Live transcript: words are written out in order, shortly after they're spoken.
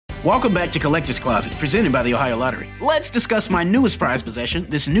Welcome back to Collector's Closet, presented by the Ohio Lottery. Let's discuss my newest prize possession,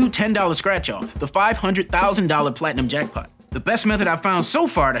 this new $10 scratch-off, the $500,000 Platinum Jackpot. The best method I've found so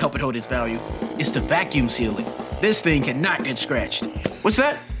far to help it hold its value is to vacuum seal it. This thing cannot get scratched. What's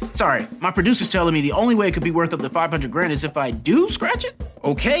that? Sorry, my producer's telling me the only way it could be worth up to $500,000 is if I do scratch it?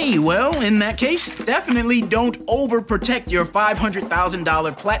 Okay, well, in that case, definitely don't overprotect your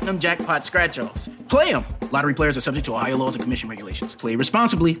 $500,000 Platinum Jackpot scratch-offs. Play them! Lottery players are subject to Ohio laws and commission regulations. Play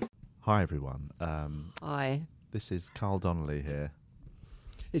responsibly. Hi, everyone. Hi. This is Carl Donnelly here.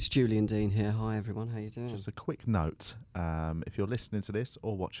 It's Julian Dean here. Hi, everyone. How you doing? Just a quick note. If you're listening to this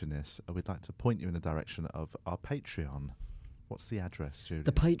or watching this, we'd like to point you in the direction of our Patreon. What's the address, Julian?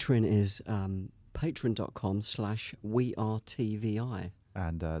 The Patreon is patreon.com/wearetvi.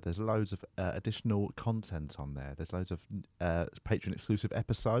 And there's loads of additional content on there. There's loads of Patreon-exclusive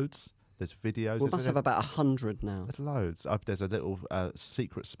episodes. There's videos. We must have about 100 now. There's loads. There's a little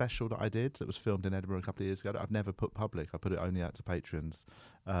secret special that I did that was filmed in Edinburgh a couple of years ago that I've never put public. I put it only out to patrons.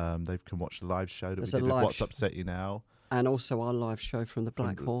 They can watch the live show that we did with What's Upset You Now. And also our live show from the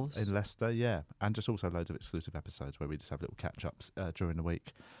Black Horse. In Leicester, yeah. And just also loads of exclusive episodes where we just have little catch-ups during the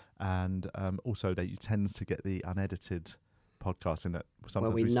week. And also you tend to get the unedited podcast in that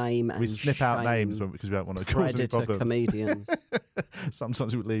sometimes we snip out names because we don't want to cause any problems. Comedians.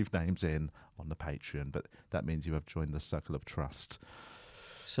 Sometimes we leave names in on the Patreon, but that means you have joined the circle of trust.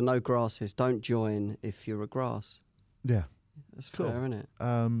 So no grasses. Don't join if you're a grass. Yeah. That's cool. fair, isn't it?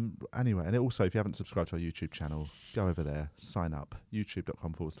 Anyway, and also if you haven't subscribed to our YouTube channel, go over there, sign up,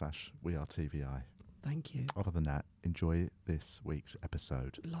 youtube.com/wearetvi. Thank you. Other than that, enjoy this week's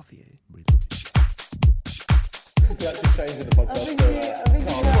episode. Love you. We love you. We actually changing the podcast It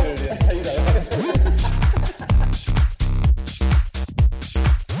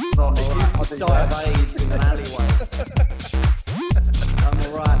used to die of AIDS in an alleyway. I'm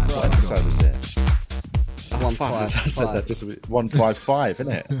alright, bro. What episode was it? 155. I said that just 155,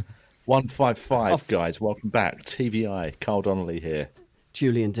 isn't it? 155, guys. Welcome back. TVI. Carl Donnelly here.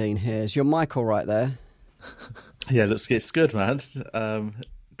 Julian Dean here. Is your mic all right there? Yeah, it's good, man.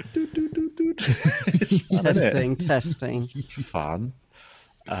 It's fun, Testing. Fun.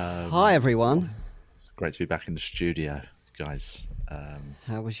 Hi, everyone. It's great to be back in the studio, guys.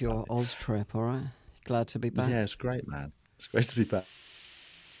 How was your Oz trip? All right. Glad to be back. Yeah, it's great, man. It's great to be back.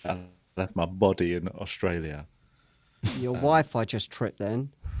 I left my body in Australia. Your Wi-Fi just tripped then.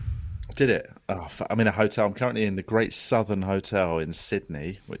 Did it? Oh, I'm in a hotel. I'm currently in the Great Southern Hotel in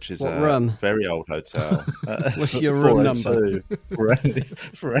Sydney, which is a very old hotel. What's your room number? For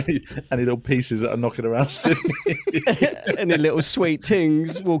any little pieces that are knocking around Sydney. Any little sweet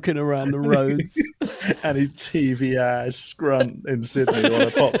things walking around the roads. Any TVI scrunt in Sydney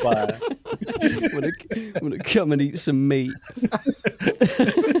want to pop by. Want to come and eat some meat.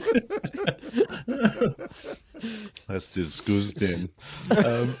 That's disgusting.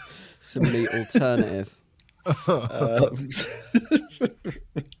 Some meat alternative.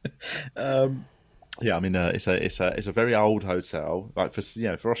 Yeah, I mean, it's a very old hotel. Like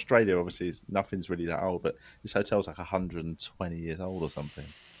for Australia, obviously, nothing's really that old, but this hotel's like 120 years old or something.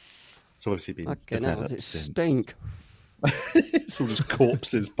 It's obviously been developed does it since. stink? It's all just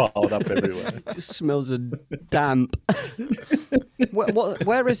corpses piled up everywhere. It just smells of damp.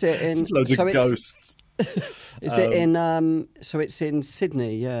 Where is it in? Just loads of ghosts. Is it in? So it's in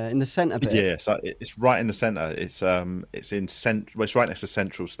Sydney, yeah, in the centre bit. Yeah, so it's right in the centre. It's right next to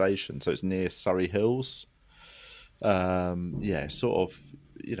Central Station, so it's near Surrey Hills. Yeah, sort of.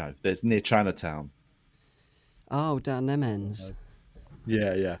 There's near Chinatown. Oh, down them ends.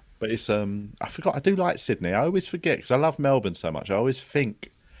 Yeah. But it's I forgot. I do like Sydney. I always forget because I love Melbourne so much. I always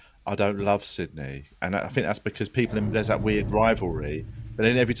think I don't love Sydney, and I think that's because there's that weird rivalry. But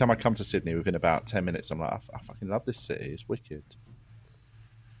then every time I come to Sydney, within about 10 minutes, I'm like, I fucking love this city. It's wicked.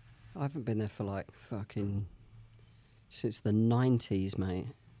 I haven't been there for since the 90s, mate.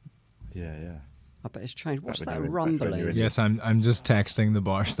 Yeah. I bet it's changed. What's that rumbling? Yes, I'm just texting the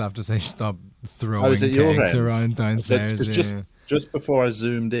bar staff to say stop throwing kegs around downstairs. Just before I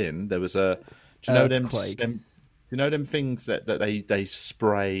zoomed in, there was a. Do you know them things that they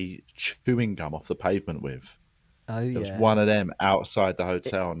spray chewing gum off the pavement with? Oh yeah. There was one of them outside the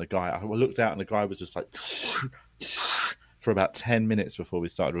hotel, and I looked out, and the guy was just like for about 10 minutes before we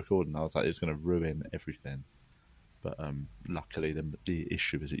started recording. I was like, it's going to ruin everything. But luckily, the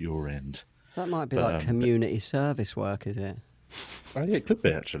issue is at your end. That might be community service work, is it? Oh, yeah, it could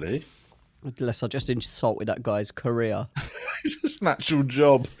be actually. Unless I just insulted that guy's career. It's a natural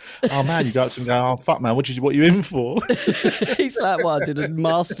job. Oh man, you go up to him and go, "Oh fuck, man, what are you in for?" He's like, "Well, I did a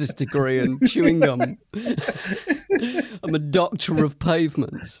master's degree in chewing gum. I'm a doctor of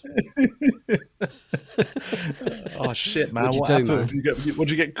pavements." Oh shit, man! What'd you do, happened? What'd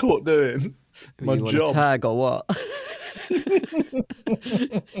you get caught doing? My you job. Want a tag or what?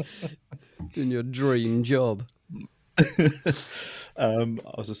 Doing your dream job. I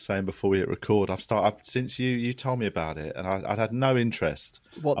was just saying before we hit record, I've since you told me about it, and I'd had no interest.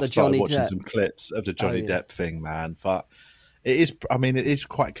 What, the Johnny Johnny watching Depp? some clips of the Johnny Depp thing, man. But it is. I mean, it is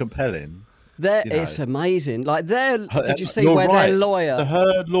quite compelling. It's amazing. Like, did you see You're where right. their lawyer?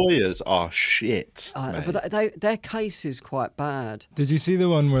 Her lawyers are shit. But their case is quite bad. Did you see the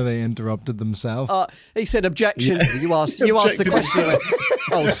one where they interrupted themselves? He said, "Objection." Yeah. You asked the question.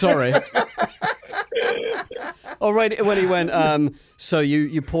 Oh, sorry. Or right when he went, so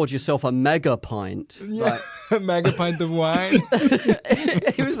you poured yourself a mega pint. Yeah, like, a mega pint of wine.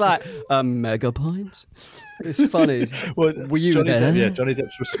 He was like, a mega pint? It's funny. Well, were you Johnny there? Depp, Johnny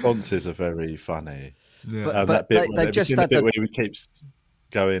Depp's responses are very funny. Yeah. But they've just had the bit where he keeps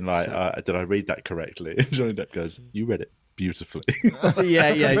going like, "Did I read that correctly?" And Johnny Depp goes, "You read it beautifully."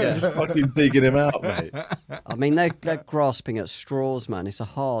 Yeah. Fucking digging him out, mate. I mean, they're grasping at straws, man. It's a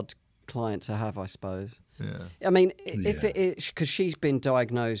hard client to have, I suppose. Yeah. I mean, if it is, because she's been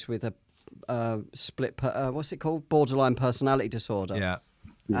diagnosed with a what's it called? Borderline personality disorder. Yeah.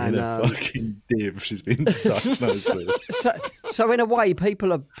 And fucking div she's been diagnosed with. So in a way,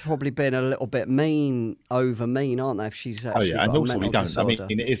 people have probably been a little bit over mean, aren't they? If she's actually got and a also we mental don't. disorder. I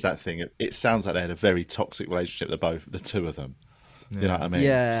mean, it is that thing. It sounds like they had a very toxic relationship. The two of them. Yeah. You know what I mean?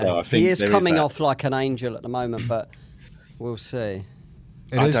 Yeah. So I think he is coming off like an angel at the moment, but we'll see.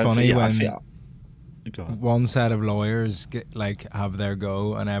 It is funny when God. one set of lawyers have their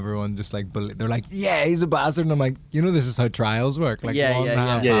go, and everyone just they're like, "Yeah, he's a bastard." And I'm like, this is how trials work. Like, one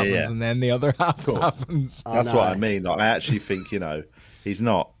half happens, and then the other half happens. That's what I mean. Like, I actually think he's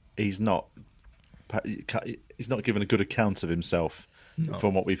not given a good account of himself. No.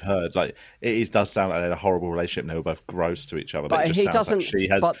 From what we've heard, like does sound like they had a horrible relationship and they were both gross to each other. But it just sounds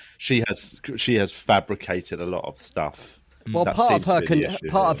like she has fabricated a lot of stuff. Well, part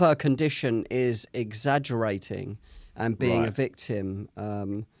of her condition is exaggerating and being a victim.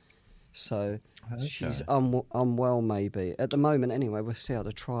 So she's unwell, maybe at the moment. Anyway, we'll see how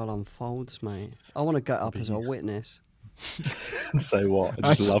the trial unfolds, mate. I want to get up as a witness. Say what?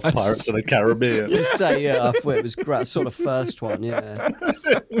 I just love Pirates of the Caribbean. Just say, I thought it was great. Sort of first one, yeah.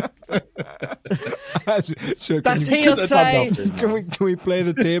 That's hearsay. Can we play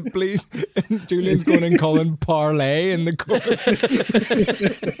the tape, please? And Julian's going and calling parlay in the court.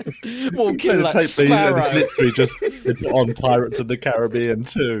 Walking like tape, Sparrow. Please, and it's literally just on Pirates of the Caribbean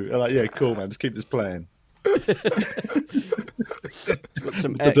too. They're like, yeah, cool, man. Just keep this playing. The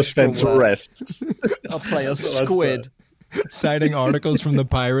defense rests. I'll play a squid. Citing articles from the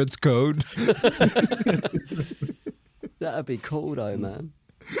Pirates Code. That'd be cool, though, man.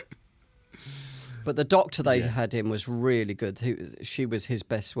 But the doctor they had in was really good. She was his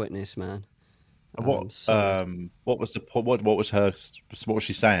best witness, man. What was she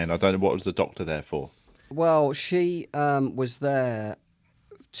saying? I don't know. What was the doctor there for? Well, she was there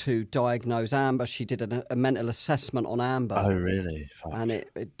to diagnose Amber. She did a mental assessment on Amber. Oh, really? Fuck. And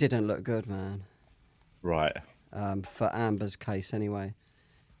it didn't look good, man. Right. For Amber's case, anyway.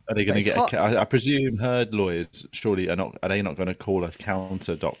 Are they going to get? I presume her lawyers surely are not. Are they not going to call a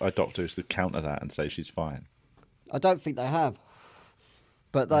doctor to counter that and say she's fine? I don't think they have.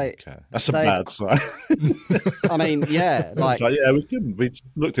 But that's a bad sign. I mean, yeah, we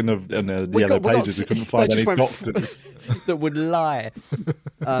looked in the yellow pages. We couldn't find any doctors that would lie.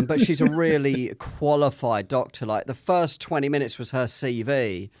 But she's a really qualified doctor. Like, the first 20 minutes was her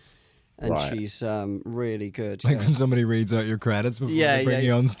CV. And she's really good. Like when somebody reads out your credits before they bring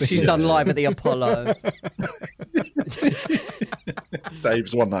you on stage. She's done live at the Apollo.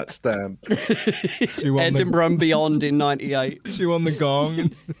 Dave's one night stand. Edinburgh and Beyond in '98. She won the Gong.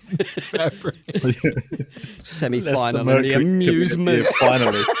 Semi-final in the amusement.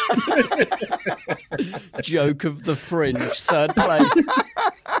 Finalist. Joke of the Fringe, third place.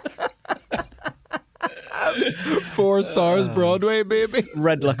 4 stars, Broadway, baby.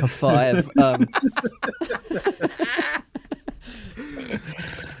 Red like a 5.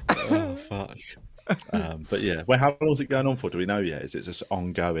 Oh, fuck. But yeah, how long is it going on for? Do we know yet? Is it just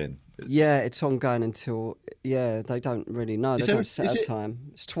ongoing? Yeah, it's ongoing until they don't really know. They don't set a time.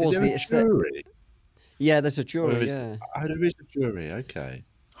 It's towards the jury. Yeah, there's a jury. Oh, there is a jury. Okay.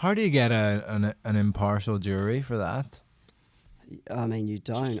 How do you get an impartial jury for that? I mean, you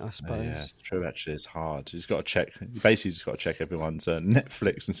don't, I suppose. Yeah, it's true. Actually, it's hard. You just got to check. You basically just got to check everyone's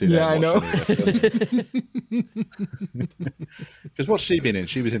Netflix and see. Yeah, I know. Because what's she been in?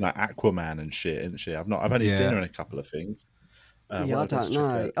 She was in like Aquaman and shit, isn't she? I've only seen her in a couple of things. I don't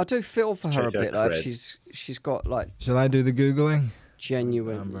know. I do feel for her a bit. Though. She's got like. Shall I do the googling?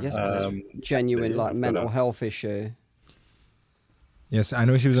 Genuine, yes, genuine like mental health issue. Yes, I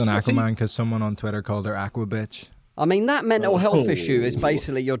know she was on Aquaman because someone on Twitter called her Aqua Bitch. I mean, that mental health issue is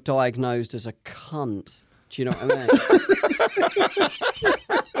basically you're diagnosed as a cunt. Do you know what I mean?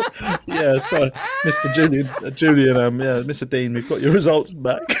 Yeah, so Mr. Julian, Mr. Dean, we've got your results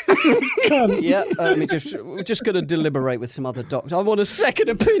back. Yeah, we're just going to deliberate with some other doctors. I want a second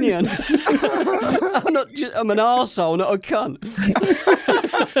opinion. I'm an arsehole, not a cunt.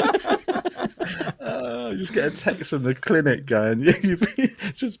 You just get a text from the clinic going,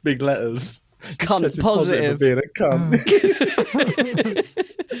 just big letters. Cunt positive. For being a cunt.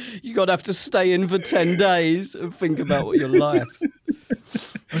 You're going to have to stay in for 10 days and think about what your life.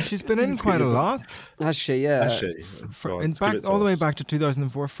 Well, she's been in quite a lot. Has she? Yeah. Has she? In fact, all the way back to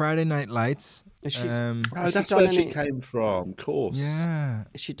 2004, Friday Night Lights. Is she, that's where she came from, of course. Yeah.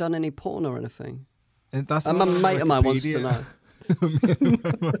 Has she done any porn or anything? That's a mate of mine wants to know.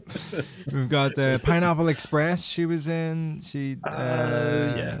 We've got Pineapple Express. She was in.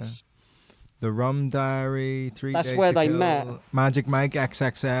 Yes. The Rum Diary. 3 That's Days where to they Kill, met. Magic Mike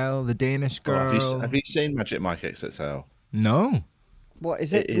XXL. The Danish Girl. Have you seen Magic Mike XXL? No. What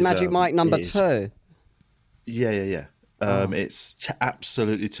is it? Magic Mike number 2. Yeah. It's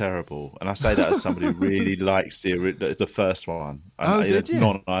absolutely terrible, and I say that as somebody who really likes the first one. Did you?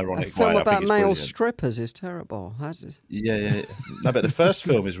 Non-ironic. A film about male strippers is terrible. Yeah. No, but the first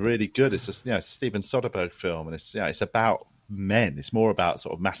film is really good. It's a Steven Soderbergh film, and it's about men. It's more about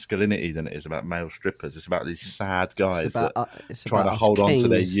sort of masculinity than it is about male strippers. It's about these sad guys that trying to hold on to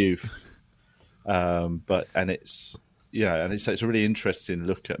their youth. It's a really interesting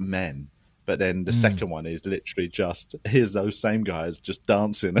look at men. But then the second one is literally just here's those same guys just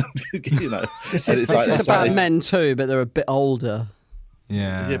dancing. This is about men too, but they're a bit older.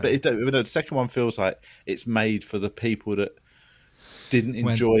 Yeah, but the second one feels like it's made for the people that didn't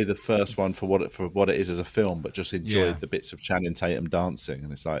enjoy the first one for what it is as a film, but just enjoyed the bits of Channing Tatum dancing,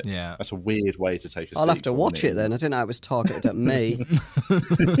 and it's like that's a weird way to take a sequel. I'll have to watch it then. I didn't know it was targeted at me.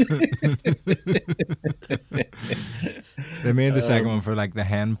 They made the second one for like the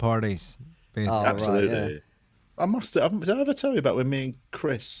hen parties. Basically. Oh, absolutely. Right, yeah. Did I ever tell you about when me and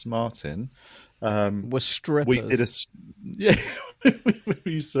Chris Martin were strippers?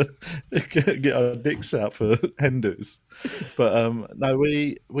 We used to get our dicks out for hen-dos. But no,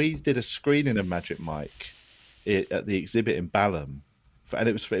 we did a screening of Magic Mike at the exhibit in Balham, and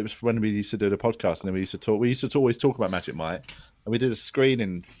it was when we used to do the podcast, and then we used to always talk about Magic Mike, and we did a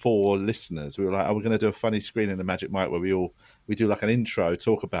screening for listeners. We were like, we're going to do a funny screening of Magic Mike where we do like an intro,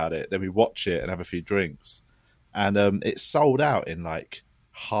 talk about it, then we watch it and have a few drinks, and it sold out in like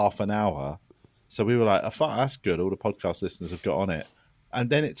half an hour. So we were like, that's good. All the podcast listeners have got on it. And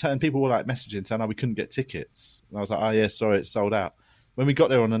then it turned, people were like messaging saying, we couldn't get tickets. And I was like, sorry, it's sold out. When we got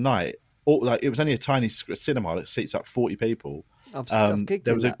there on the night, it was only a tiny cinema that seats up 40 people. I've gigged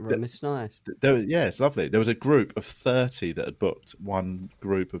in that room. It's nice. It's lovely. There was a group of 30 that had booked one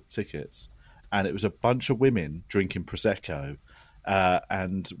group of tickets. And it was a bunch of women drinking Prosecco.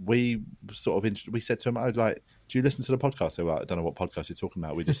 And we we said to them, do you listen to the podcast? They were like, I don't know what podcast you're talking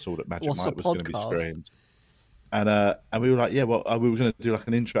about. We just saw that Magic Mike was going to be screened. And we were like, we were going to do like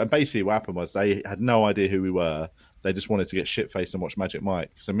an intro. And basically what happened was they had no idea who we were. They just wanted to get shit-faced and watch Magic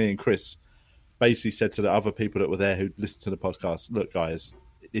Mike. So me and Chris basically said to the other people that were there who listened to the podcast, look, guys,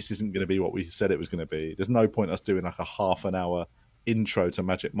 this isn't going to be what we said it was going to be. There's no point us doing like a half an hour intro to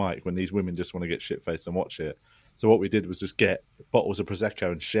Magic Mike when these women just want to get shit-faced and watch it. So what we did was just get bottles of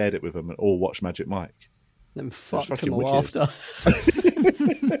Prosecco and shared it with them and all watch Magic Mike. Then fucked them all after.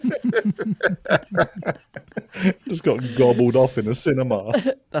 Just got gobbled off in a cinema.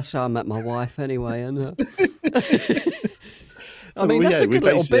 That's how I met my wife anyway. And I mean, that's a good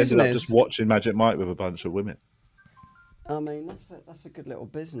little business. Ended up just watching Magic Mike with a bunch of women. I mean, that's a good little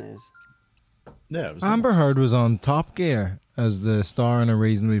business. Yeah. Amber Heard was on Top Gear as the star in a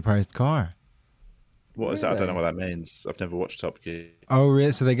reasonably priced car. What is that? I don't know what that means. I've never watched Top Gear. Oh,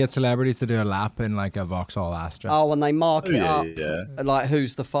 really? So they get celebrities to do a lap in like a Vauxhall Astra. Oh, and they mark it up, like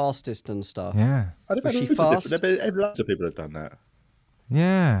who's the fastest and stuff. Yeah. Was she fast? Lots of people have done that.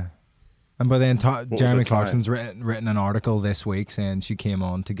 Yeah. And by then, Jeremy Clarkson's written an article this week saying she came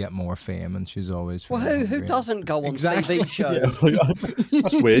on to get more fame, and she's always... Well, who doesn't go on TV shows? Yeah,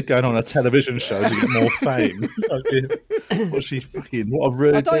 that's weird, going on a television show to get more fame. What a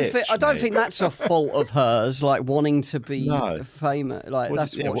rude bitch, I don't think that's a fault of hers, like wanting to be famous. Like,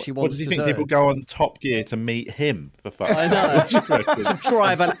 that's what she wants to do. What does he think people go on Top Gear to meet him, for fuck's sake? I know. To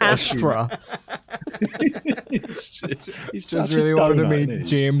drive an Astra. He's just really wanted to meet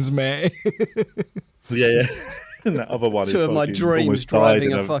James May. Yeah. And that other one. Two of my dreams,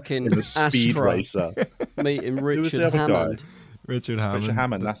 driving a fucking speed Astra. racer. Meeting Richard Hammond. Richard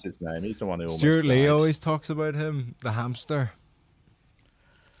Hammond, that's his name. He's the one who almost Stuart Lee died. always talks about him, the hamster.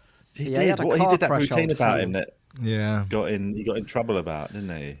 He did that routine about him that he got in trouble about,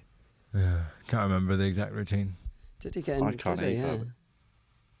 didn't he? Yeah, can't remember the exact routine. Did he get in? I can't either.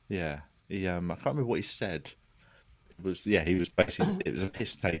 Yeah. He I can't remember what he said. He was basically, it was a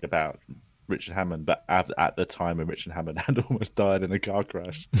piss take about Richard Hammond, but at the time when Richard Hammond had almost died in a car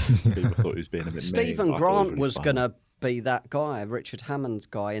crash, people thought he was being a bit Stephen mean. Grant was going to be that guy, Richard Hammond's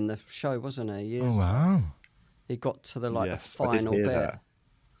guy in the show, wasn't he? Years ago. He got to the final bit. That.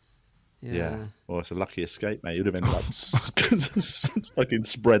 Yeah. Well, it's a lucky escape, mate. You'd have been like fucking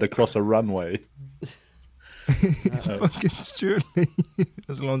spread across a runway. Fucking Stuart Lee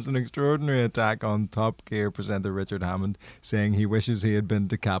has launched an extraordinary attack on Top Gear presenter Richard Hammond, saying he wishes he had been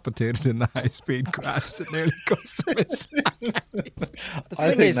decapitated in the high-speed crash that nearly cost him his life.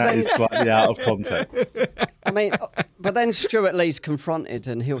 I think that is slightly out of context. I mean, but then Stuart Lee's confronted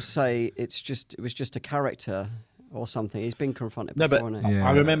and he'll say it was just a character or something. He's been confronted before, hasn't he?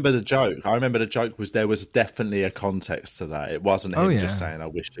 I remember the joke. There was definitely a context to that. It wasn't him just saying, I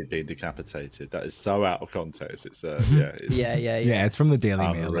wish he'd been decapitated. That is so out of context. It's it's from the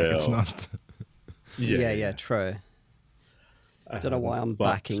Daily Mail. Like, it's not... Yeah, true. I don't know why I'm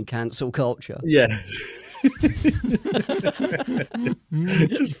backing cancel culture. Yeah.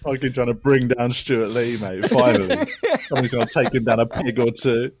 Just fucking trying to bring down Stuart Lee, mate. Finally. Somebody's going to take him down a peg or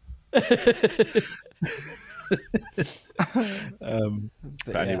two.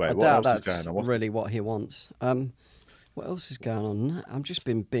 But anyway, what else is going on? What's really what he wants. What else is going on? I've just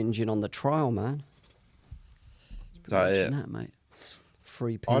been binging on The Trial, man. That, mate.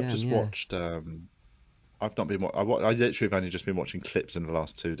 3 p.m. I've just watched. I've not been. I literally have only just been watching clips in the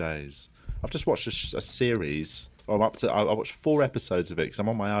last 2 days. I've just watched a series. I watched 4 episodes of it because I'm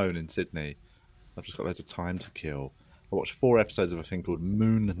on my own in Sydney. I've just got loads of time to kill. I watched 4 episodes of a thing called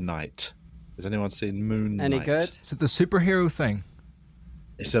Moon Knight. Has anyone seen Moon Knight? Any good? Is it the superhero thing?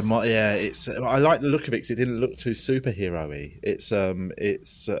 It's I like the look of it because it didn't look too superhero-y. It's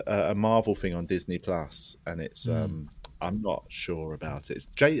a Marvel thing on Disney Plus, and it's I'm not sure about it. It's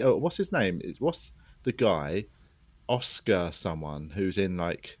what's his name? What's the guy? Oscar someone who's in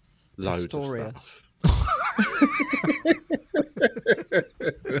like loads of stuff.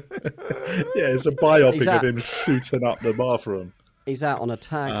 Yeah, it's a biopic of him shooting up the bathroom. He's out on a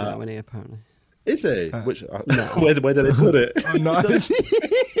tag now, isn't he, apparently? Is he? Which no. Where did they put it? Oh, nice.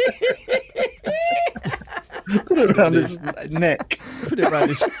 Put it around his neck. Put it around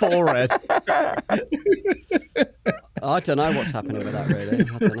his forehead. I don't know what's happening with that, really.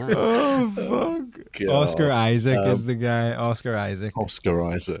 I don't know. Oh, fuck. God. Oscar Isaac is the guy. Oscar Isaacs.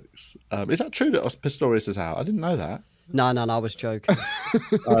 Is that true that Pistorius is out? I didn't know that. No, I was joking.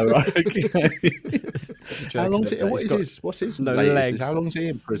 Oh, right, okay. How long is it? What's his latest? How long is he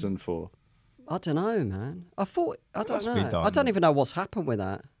in prison for? I don't know, man. I don't know. I don't even know what's happened with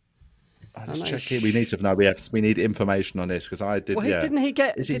that. Let's check it. We need to know. We need information on this because I did. Well, didn't he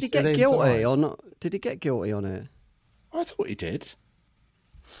get? Did he get guilty or not? Did he get guilty on it? I thought he did.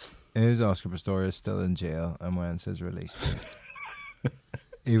 Is Oscar Pistorius still in jail, and when's his release date?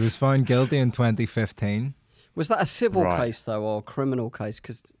 He was found guilty in 2015. Was that a civil case though, or a criminal case?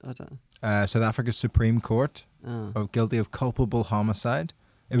 Because I don't. South Africa's Supreme Court of guilty of culpable homicide.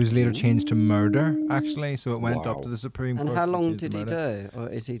 It was later changed to murder, actually, so it went up to the Supreme Court. And how long did he do, or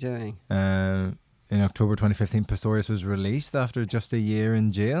is he doing? In October 2015, Pistorius was released after just a year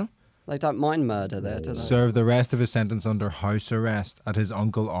in jail. They don't mind murder there, do they? Served the rest of his sentence under house arrest at his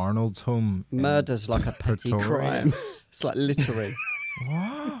Uncle Arnold's home. Murder's like a petty crime. It's like littering.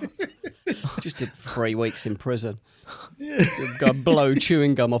 What? Just did 3 weeks in prison. Go blow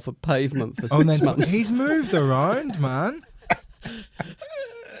chewing gum off a pavement for 6 months. He's moved around, man.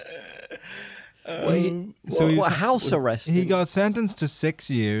 What house arrest? He got sentenced to 6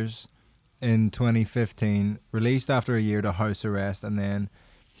 years in 2015, released after a year to house arrest, and then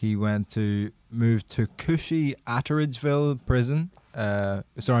he moved to Cushy Atteridgeville prison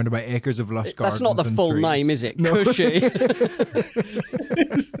surrounded by acres of lush gardens. That's not the full trees. name, is it? No. Cushy.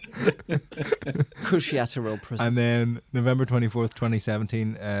 Cushy at a real prison. And then November 24th,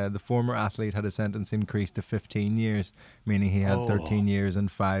 2017, the former athlete had a sentence increased to 15 years, meaning he had 13 years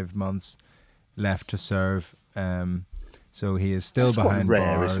and 5 months left to serve. So he is still behind quite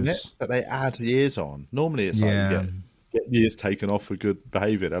rare, bars. Isn't it? That they add years on. Normally it's like you get years taken off for good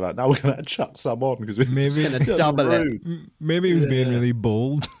behaviour. They're like, now we're going to chuck some on because we're maybe going to double it. Maybe he was being really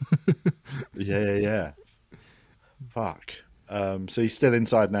bold. Yeah. Fuck. So he's still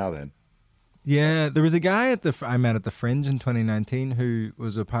inside now then? Yeah, there was a guy I met at the Fringe in 2019 who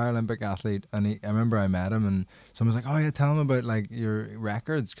was a Paralympic athlete, and I remember I met him, and someone was like, "Oh yeah, tell him about like your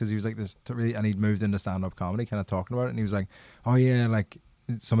records," because he was like this really, and he'd moved into stand-up comedy, kind of talking about it, and he was like, "Oh yeah," like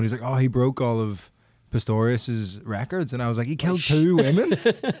somebody was like, "Oh, he broke all of Pistorius's records," and I was like, "He killed 2 women."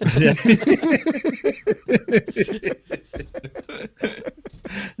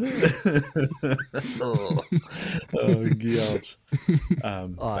 Oh God!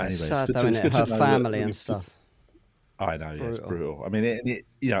 It's sad though, isn't it? Her family and stuff. I know, yeah, it's brutal. I mean,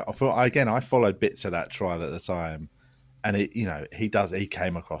 I followed bits of that trial at the time, and he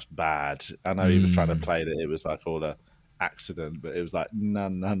came across bad. I know he was trying to play that it was like all a accident, but it was like, no,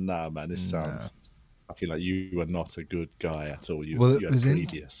 man, this sounds fucking like you were not a good guy at all. You were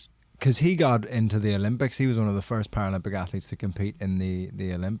previous. Because he got into the Olympics. He was one of the first Paralympic athletes to compete in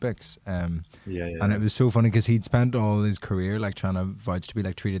the Olympics. And it was so funny because he'd spent all his career like trying to vouch to be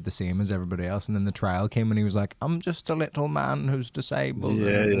like treated the same as everybody else. And then the trial came and he was like, "I'm just a little man who's disabled." He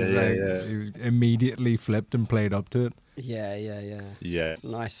was immediately flipped and played up to it. Yeah. Yes.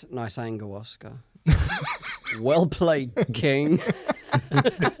 Nice angle, Oscar. Well played, King.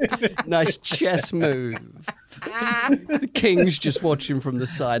 Nice chess move. The King's just watching from the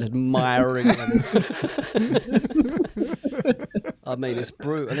side, admiring him. I mean, it's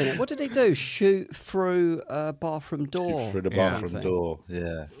brutal, isn't it? What did he do? Shoot through a bathroom door? Shoot through the bathroom door,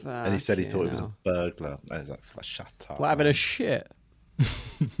 yeah. And he said he thought it was a burglar. I was like, shut up. What, having a shit?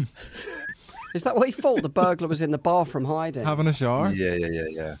 Is that what he thought? The burglar was in the bathroom hiding? Having a shower?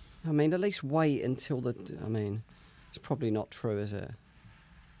 Yeah. I mean, at least wait until it's probably not true, is it?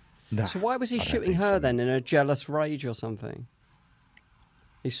 Nah, so why was he shooting her then, in a jealous rage or something?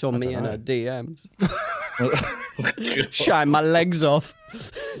 He saw me in her DMs. Shine my legs off.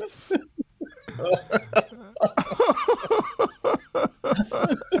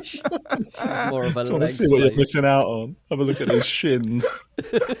 She's more of a leg. See what you're missing out on. Have a look at those shins.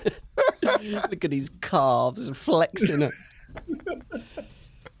 Look at his calves flexing it.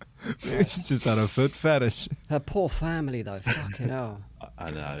 She's just had a foot fetish. Her poor family, though. Fucking hell. I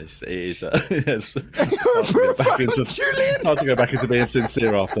know. It is. It's hard to go back into being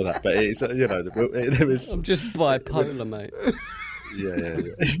sincere after that. But it's it was. I'm just bipolar, mate. Yeah.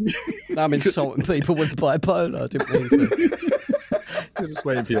 I'm insulting people with bipolar. I didn't mean to. You're just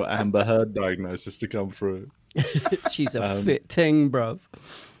waiting for your Amber Heard diagnosis to come through. She's a fit ting, bruv.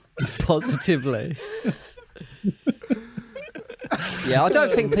 Positively. Yeah, I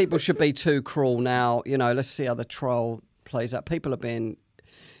don't think people should be too cruel now. Let's see how the trial plays out. People are being...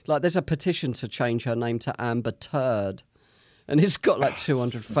 Like, there's a petition to change her name to Amber Turd. And it's got like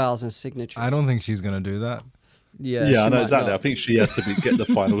 200,000 signatures. I don't think she's going to do that. Yeah, I know exactly. Not. I think she has to get the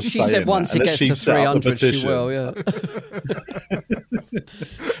final say. She said once it gets to 300, she will, yeah.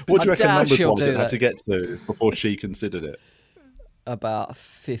 What do you reckon numbers-wise it had to get to before she considered it? About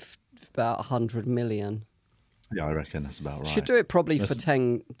 100 million. Yeah, I reckon that's about right. Should do it probably for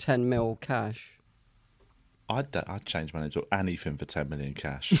 10 mil cash. I'd change my name to anything for 10 million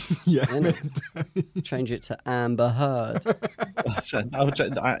cash. Yeah. Change it to Amber Heard.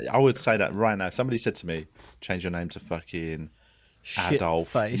 I would say that right now. If somebody said to me, change your name to fucking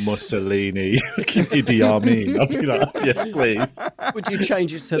Adolf Mussolini, Idi Amin, I'd be like, yes, please. Would you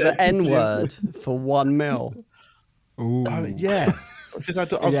change it to the N-word for 1 mil? Ooh. Yeah. Because of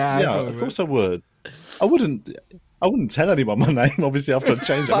course I would. I wouldn't tell anyone my name, obviously, after I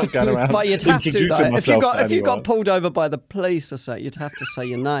changed it. I'm not going around but you'd have to, though. If you got pulled over by the police or something, you'd have to say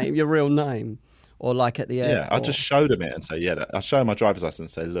your name, your real name, or like at the airport. Yeah, I'll just show them it and say, I'll show them my driver's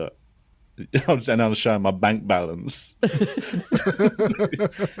license and say, look. And I'll show them my bank balance.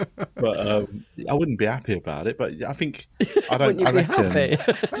 But I wouldn't be happy about it. But I think... Wouldn't you be happy?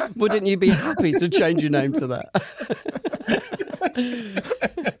 Wouldn't you be happy to change your name to that?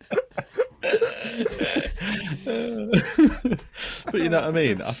 But you know what I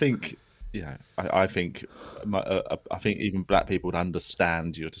mean? I think, I think even black people would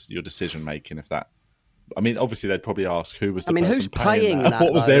understand your decision making if that. I mean, obviously they'd probably ask who was the person who's paying that?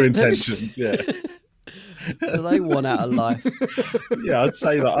 What was their intentions? Yeah. What do they want out of life? Yeah,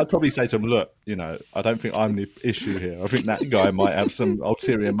 I'd probably say to him, look, I don't think I'm the issue here. I think that guy might have some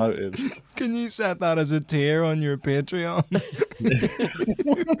ulterior motives. Can you set that as a tier on your Patreon?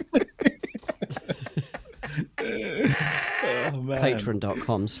 Oh, man.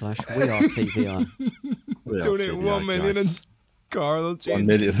 Patreon.com/wearetvi. Donate 1 million and Carl will change 1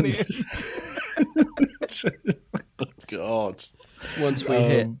 million. his name. Oh, God. Once we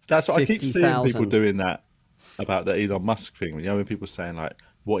hit that's what 50, I keep seeing 000. people doing that about the Elon Musk thing. When people saying like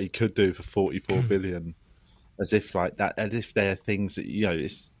what he could do for 44 billion, as if like that, as if they're things that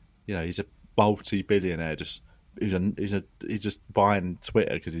he's a multi-billionaire he's just buying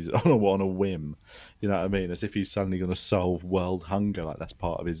Twitter because he's on a whim. You know what I mean? As if he's suddenly going to solve world hunger, like that's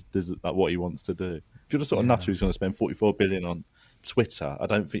part of like what he wants to do. If you're the sort of nutter who's going to spend 44 billion on Twitter, I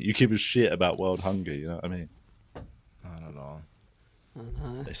don't think you give a shit about world hunger. You know what I mean? Not at all.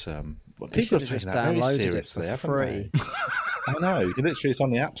 It's people are taking that very seriously, haven't they? I know. You can literally, it's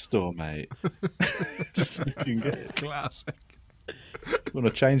on the App Store, mate. So you can get it. Classic. You want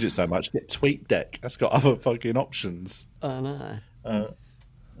to change it so much? Get TweetDeck. That's got other fucking options. I know.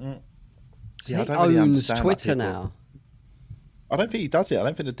 He owns Twitter now. I don't think he does it. I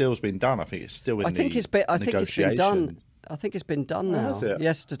don't think the deal's been done. I think it's still in I think it's been done. I think it's been done now.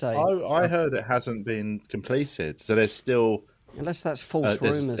 Yesterday. I heard it hasn't been completed, so there's still. Unless that's false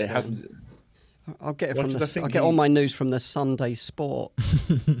rumours. It hasn't. I'll get it from I'll get all my news from the Sunday Sport.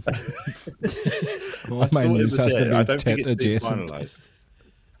 All my news has to be I don't think it's been adjacent. finalised.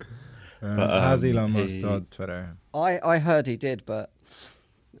 Has Elon Musk on Twitter? I heard he did, but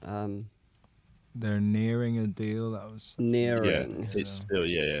they're nearing a deal. That was nearing. Yeah, it's still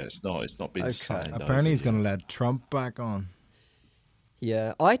It's not been signed. Apparently, he's going to let Trump back on.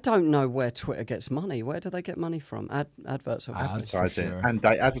 Yeah, I don't know where Twitter gets money. Where do they get money from? Adverts, obviously. Advertising sure. and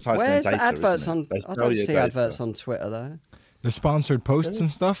advertising. Where's and data, adverts isn't it? on? I don't see adverts on Twitter though. They're sponsored posts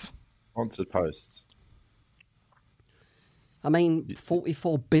and stuff. Sponsored posts. I mean,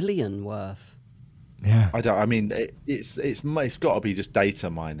 44 billion worth. Yeah, I mean, it's got to be just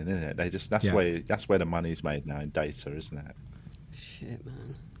data mining, isn't it? That's where the money's made now, in data, isn't it? Shit,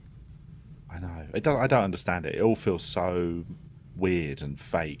 man. I know. I don't understand it. It all feels so weird and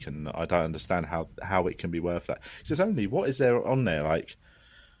fake, and I don't understand how it can be worth that. Because there's only, what is there on there? Like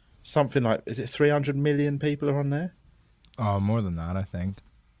something like, is it 300 million people are on there? Oh, more than that, I think.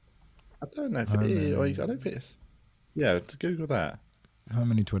 I don't know if it is. I don't think it's. Yeah, to Google that. How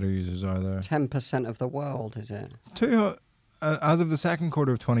many Twitter users are there? 10% of the world, is it? As of the second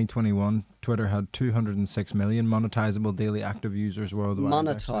quarter of 2021, Twitter had 206 million monetizable daily active users worldwide.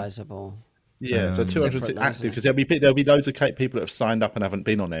 Monetizable. Yeah, so 206 active, because there'll be loads of people that have signed up and haven't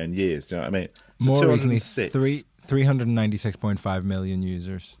been on there in years. Do you know what I mean? So more recently, 396.5 million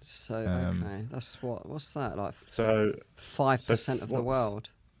users. So okay, that's what's that like? So 5% of the world.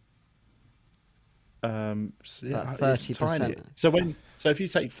 Yeah, 30%. So if you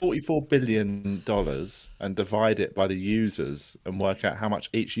take $44 billion and divide it by the users and work out how much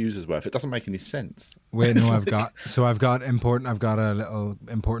each user's worth, it doesn't make any sense. Wait, no, I've got a little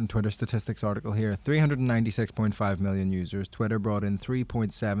important Twitter statistics article here. 396.5 million users. Twitter brought in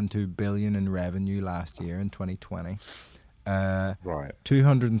 3.72 billion in revenue last year in 2020. Right.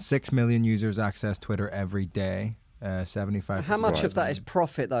 206 million users access Twitter every day. 75%. How much of that is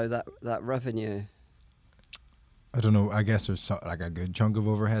profit though? That revenue. I don't know. I guess there's like a good chunk of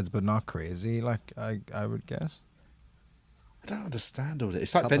overheads, but not crazy. Like I would guess. I don't understand all this.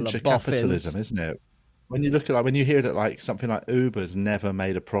 It's like venture capitalism, isn't it? When you look at when you hear that like something like Uber's never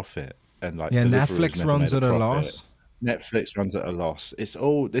made a profit, and like Netflix runs at a loss. Netflix runs at a loss. It's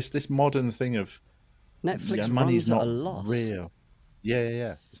all this modern thing of Netflix money's runs not at a loss. Real.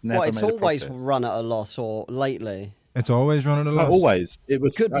 Yeah. It's never. It's always run at a loss, or lately. It's always run at a loss. No, always. It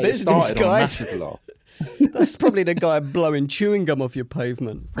was good business, guys. On massive loss. That's probably the guy blowing chewing gum off your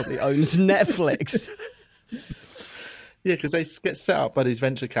pavement. Probably owns Netflix. Yeah, because they get set up by these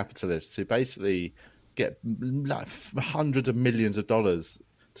venture capitalists who basically get like hundreds of millions of dollars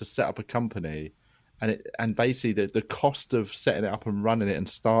to set up a company, and basically the cost of setting it up and running it and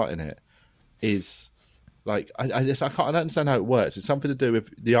starting it is like I don't understand how it works. It's something to do with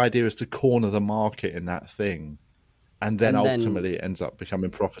the idea is to corner the market in that thing, and then ultimately it ends up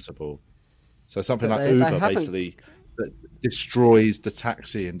becoming profitable. So something like Uber basically that destroys the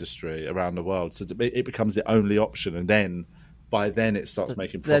taxi industry around the world. So it becomes the only option, and then by then it starts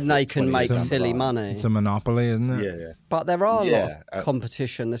making profit. Then they can make silly money. It's a monopoly, isn't it? Yeah. But there are a lot of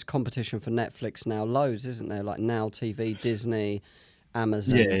competition. There's competition for Netflix now, loads, isn't there? Like Now TV, Disney,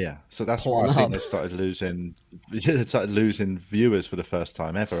 Amazon. Yeah. So that's why I think they've started losing viewers for the first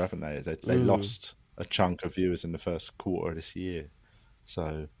time ever, haven't they? They lost a chunk of viewers in the first quarter of this year.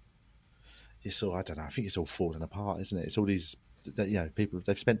 So it's all, I don't know, I think it's all falling apart, isn't it? It's all these, people,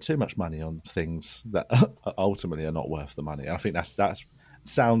 they've spent too much money on things that ultimately are not worth the money. And I think that's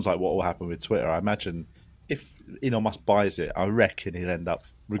sounds like what will happen with Twitter. I imagine if Elon Musk buys it, I reckon he'll end up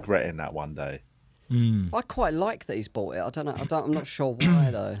regretting that one day. I quite like that he's bought it. I don't know. I'm not sure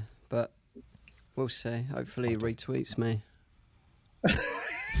why though, but we'll see. Hopefully he retweets me.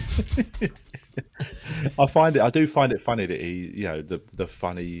 I do find it funny that he, the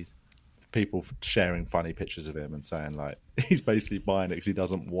funny people sharing funny pictures of him and saying like he's basically buying it because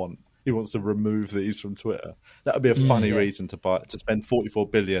he wants to remove these from Twitter. That would be a funny reason to spend 44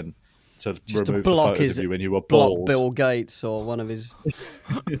 billion to just remove to block the photos of you when you were bald. Block Bill Gates or one of his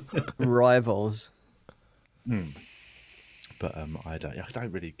rivals. But I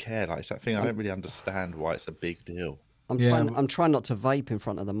don't really care. Like, it's that thing. I don't really understand why it's a big deal. I'm trying not to vape in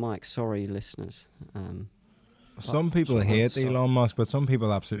front of the mic. Sorry, listeners. Some people hate Elon Musk, but some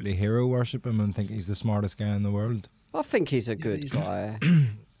people absolutely hero worship him and think he's the smartest guy in the world. I think he's a good guy.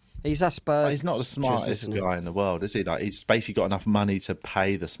 He's Asperger's. He's not the smartest guy in the world, is he? Like, he's basically got enough money to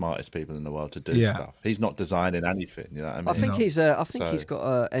pay the smartest people in the world to do stuff. He's not designing anything. You know what I mean? I think he's got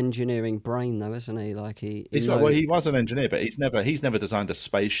an engineering brain, though, isn't he? Like he was an engineer, but he's never designed a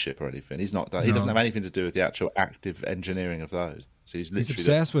spaceship or anything. He doesn't have anything to do with the actual active engineering of those. So he's literally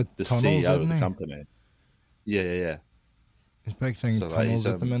obsessed with the tunnels, CEO of the company. Yeah. His big thing, tunnels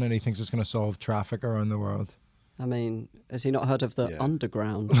at the minute. He thinks it's going to solve traffic around the world. I mean, has he not heard of the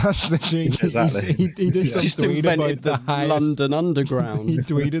underground? That's the thing. Exactly. He did some just tweet invented about the London Underground. He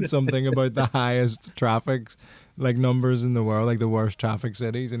tweeted something about the highest traffic numbers in the world, like the worst traffic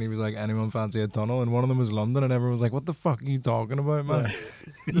cities, and he was like, anyone fancy a tunnel? And one of them was London, and everyone was like, what the fuck are you talking about, man?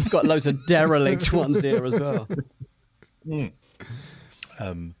 You've got loads of derelict ones here as well.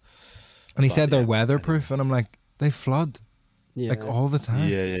 And he said they're weatherproof, and I'm like, they flood. Yeah. Like all the time.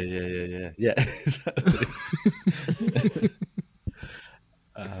 Yeah. Exactly.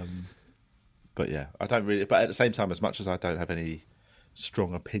 But yeah, I don't really. But at the same time, as much as I don't have any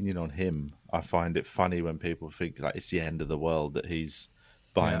strong opinion on him, I find it funny when people think like it's the end of the world that he's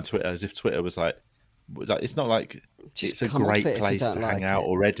buying Twitter, as if Twitter was like it's not like it's a great place to hang out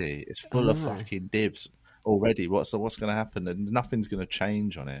already. It's full of fucking divs already. What's going to happen? And nothing's going to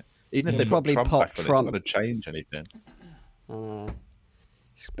change on it. Even if they put Trump back on it, it's not going to change anything.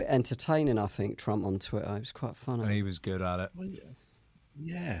 It's a bit entertaining, I think, Trump on Twitter. It was quite funny. And he was good at it. Well,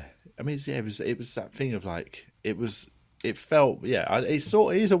 yeah. I mean, it was that thing of like, it felt, it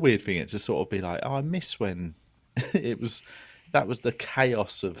is a weird thing. It's to sort of be like, I miss when that was the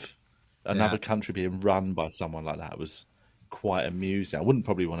chaos of another country being run by someone like that. It was quite amusing. I wouldn't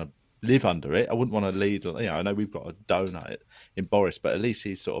probably want to live under it. I wouldn't want to lead, I know we've got a donut in Boris, but at least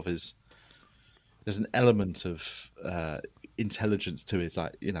he's sort of there's an element of intelligence to his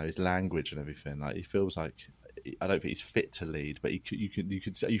his language and everything. Like, he feels like, I don't think he's fit to lead, but you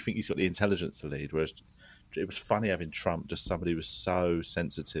think he's got the intelligence to lead. Whereas it was funny having Trump, just somebody who was so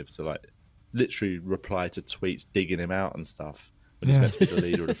sensitive to like literally reply to tweets digging him out and stuff when he's meant to be the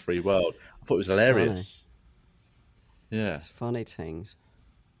leader of the free world. I thought it was hilarious. Funny. Yeah, it's funny things.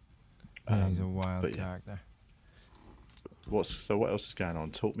 He's a wild character. What else is going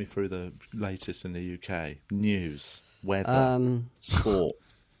on? Talk me through the latest in the UK. News, weather, sport.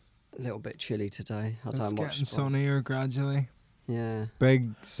 A little bit chilly today. It's getting sunnier gradually. Yeah. Big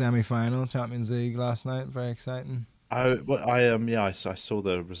semi-final Champions League last night. Very exciting. I saw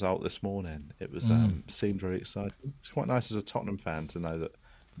the result this morning. It was seemed very exciting. It's quite nice as a Tottenham fan to know that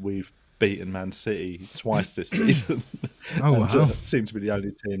we've beaten Man City twice this season. Oh wow! And seem to be the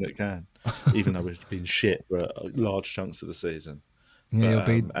only team that can, even though we've been shit for large chunks of the season. Yeah,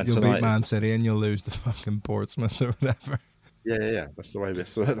 but, you'll beat Man City and you'll lose to fucking Portsmouth or whatever. Yeah. That's the way.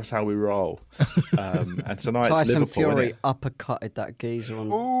 That's how we roll. And tonight, Tyson Liverpool, Fury uppercutted that geezer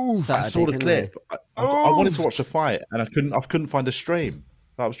on Saturday. I saw the clip. I wanted to watch the fight, and I couldn't find a stream.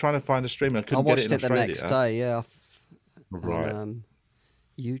 I was trying to find a stream, and I couldn't get it in Australia. I watched it the next day. Yeah, right. On,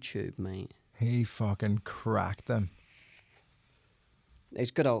 YouTube, mate. He fucking cracked them.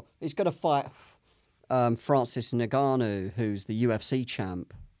 He's got to fight Francis Ngannou, who's the UFC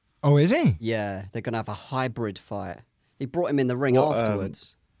champ. Oh, is he? Yeah, they're going to have a hybrid fight. He brought him in the ring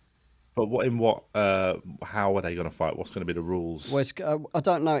afterwards. But how are they going to fight? What's going to be the rules? Well, I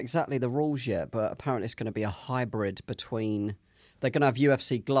don't know exactly the rules yet, but apparently it's going to be a hybrid between... They're going to have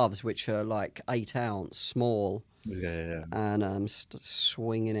UFC gloves, which are like 8 ounce, small. Yeah. And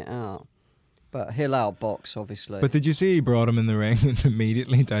swinging it out. But he'll outbox, obviously. But did you see he brought him in the ring and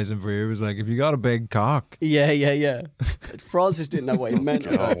immediately Tyson Fury was like, if you got a big cock. Yeah. Francis didn't know what he meant.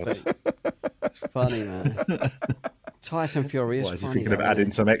 It's funny, man. Tyson Fury is funny. Is he thinking of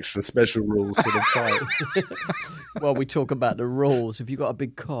adding some extra special rules for the fight? Well, we talk about the rules. If you've got a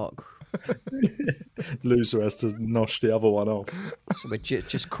big cock, loser has to nosh the other one off. So we're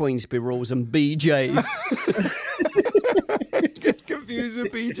just Queensberry rules and BJs. Get confused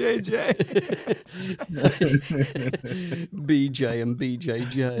with BJJ. BJ and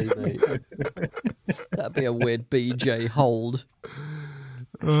BJJ, mate. That'd be a weird BJ hold.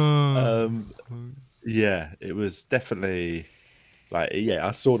 Yeah, it was definitely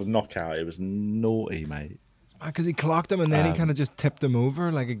I saw the knockout. It was naughty, mate. Because he clocked him and then he kind of just tipped him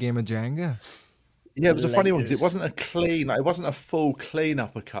over like a game of Jenga. Yeah, it was a funny one because it wasn't a clean, it wasn't a full clean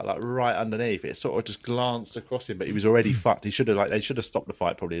uppercut like right underneath. It sort of just glanced across him, but he was already fucked. They should have stopped the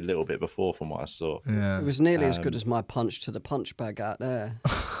fight probably a little bit before, from what I saw. Yeah, it was nearly as good as my punch to the punch bag out there.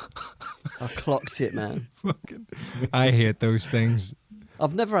 I clocked it, man. I hate those things.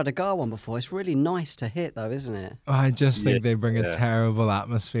 I've never had a go one before. It's really nice to hit, though, isn't it? I just think they bring a terrible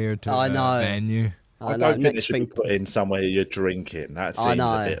atmosphere to the venue. I don't think it should be put in somewhere you're drinking. That seems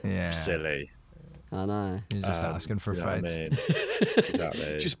a bit silly. I know. You're just asking for fights. I mean?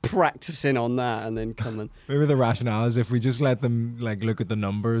 Exactly. Just practicing on that and then coming. Maybe the rationale is if we just let them look at the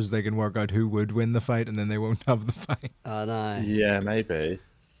numbers, they can work out who would win the fight, and then they won't have the fight. I know. Yeah, maybe.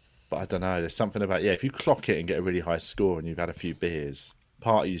 But I don't know. There's something about if you clock it and get a really high score and you've had a few beers,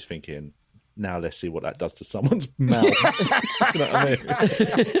 part of you's thinking, now let's see what that does to someone's mouth. You know what I mean?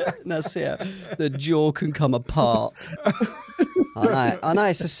 That's it. The jaw can come apart. I know.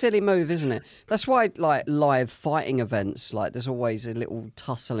 It's a silly move, isn't it? That's why, live fighting events, there's always a little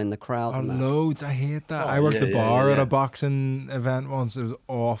tussle in the crowd. Oh, loads. I hate that. I worked the bar at a boxing event once. It was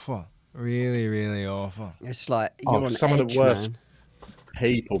awful. Really, really awful. It's like you're on some edge, of the worst man.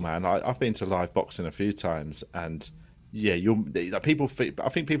 People, man. I've been to live boxing a few times, and I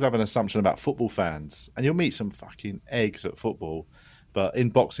think people have an assumption about football fans, and you'll meet some fucking eggs at football, but in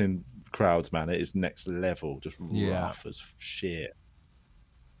boxing crowds, man, it is next level, just rough as shit.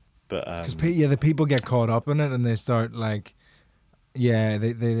 But because the people get caught up in it and they start they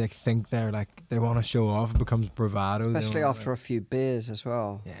think they want to show off. It becomes bravado, especially after a few beers as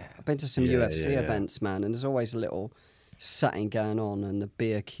well. Yeah, I've been to some UFC events, man, and there's always a little setting going on in the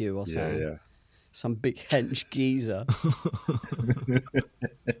beer queue or something. Yeah. Some big hench geezer.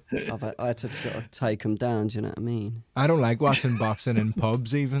 I had to sort of take them down. Do you know what I mean? I don't like watching boxing in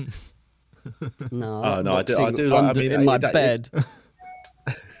pubs, even. No. Oh no, I do. Like, in my bed.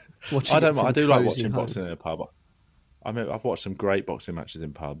 I do like watching boxing in a pub. I mean, I've watched some great boxing matches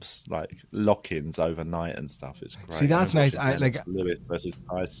in pubs, like lock-ins overnight and stuff. It's great. See, that's nice. I like Lewis versus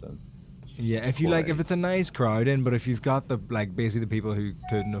Tyson. Yeah, if you if it's a nice crowd in, but if you've got the basically the people who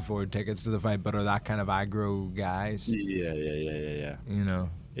couldn't afford tickets to the fight, but are that kind of aggro guys. Yeah. You know.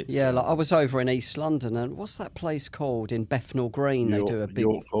 I was over in East London, and what's that place called in Bethnal Green? They do a big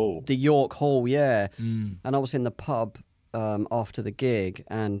York Hall. The York Hall, yeah. And I was in the pub after the gig,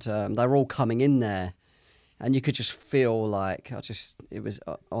 and they were all coming in there. And you could just feel it was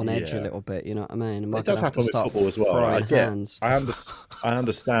on edge a little bit, you know what I mean? It does happen with football as well. I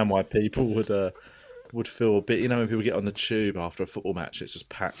understand why people would feel a bit, when people get on the tube after a football match, it's just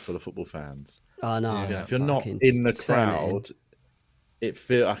packed full of football fans. I know. If you're not in the crowd,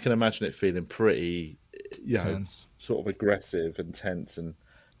 I can imagine it feeling pretty, tense. Sort of aggressive and tense, and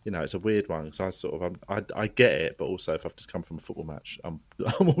it's a weird one because I get it, but also if I've just come from a football match, I'm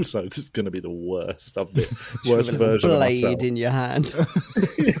also just going to be the worst. I'm the worst version of myself. Blade in your hand,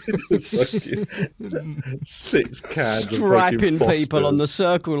 6 cans, strapping people on the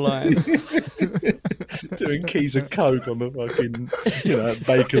circle line, doing keys of coke on the fucking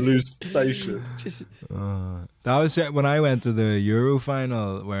Bakerloo station. That was when I went to the Euro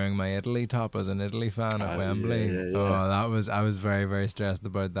final wearing my Italy top as an Italy fan at Wembley. Yeah. I was very, very stressed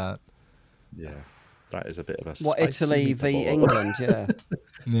about that. Yeah, that is a bit of a Italy v England, yeah.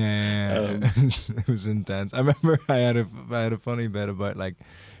 It was intense. I remember I had a funny bit about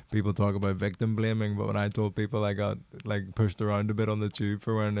people talk about victim blaming, but when I told people I got pushed around a bit on the tube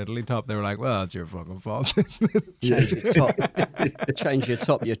for wearing an Italy top, they were like, "Well, it's your fucking fault." Change your top. Change your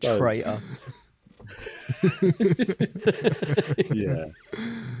top, you traitor. Yeah,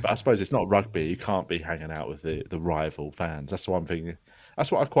 but I suppose it's not rugby. You can't be hanging out with the rival fans. That's one thing. That's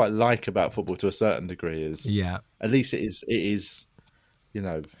what I quite like about football to a certain degree. Is at least it is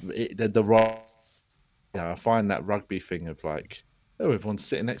the right. I find that rugby thing of everyone's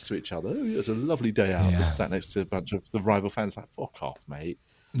sitting next to each other. Oh, it's a lovely day out. Just sat next to a bunch of the rival fans. Fuck off, mate.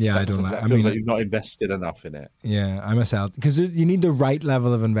 Yeah, I don't like. It feels like you've not invested enough in it. Yeah, I miss out because you need the right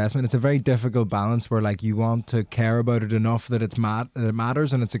level of investment. It's a very difficult balance where like you want to care about it enough that it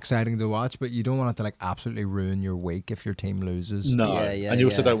matters and it's exciting to watch, but you don't want it to like absolutely ruin your week if your team loses. No, and you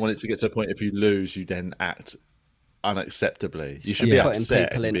also don't want it to get to a point if you lose, you then act unacceptably. You should be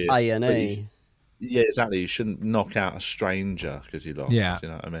upset. Putting people in A&E. Yeah, exactly. You shouldn't knock out a stranger because you lost. Yeah. You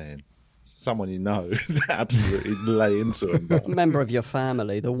know what I mean? Someone you know, absolutely lay into them. A member of your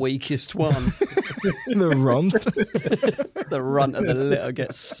family, the weakest one. The runt. The runt of the litter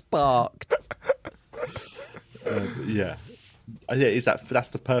gets sparked. Yeah. That's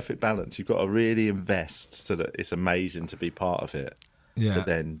the perfect balance. You've got to really invest so that it's amazing to be part of it. Yeah. But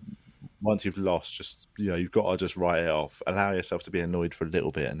then once you've lost, just you've got to just write it off. Allow yourself to be annoyed for a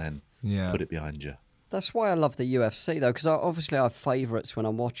little bit and then put it behind you. That's why I love the UFC, though, because obviously I have favourites when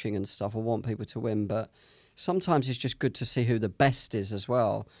I'm watching and stuff. I want people to win, but sometimes it's just good to see who the best is as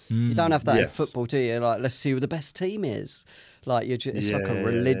well. You don't have that in football, do you? Like, let's see who the best team is. Like, it's like a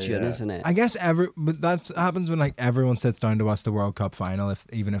religion, isn't it? I guess but that happens when like everyone sits down to watch the World Cup final,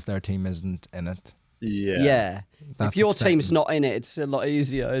 even if their team isn't in it. Yeah. If your team's not in it, it's a lot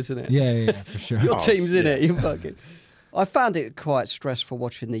easier, isn't it? Yeah, for sure. Your team's in it, you fucking... I found it quite stressful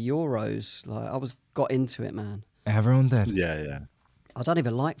watching the Euros. Like, I got into it, man. Everyone did. Yeah. I don't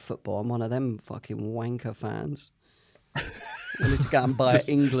even like football. I'm one of them fucking wanker fans. I need to go and buy an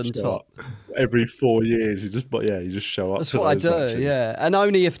England top. Every 4 years, you just show up. That's what I do. Matches. Yeah, and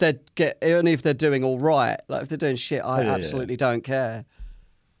only if they're doing all right. Like if they're doing shit, I absolutely don't care.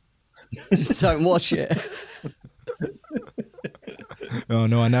 Just don't watch it. Oh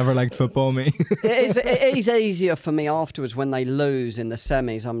no, I never liked football, me. It is easier for me afterwards when they lose in the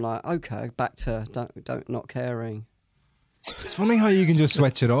semis. I'm like, okay, back to don't not caring. It's funny how you can just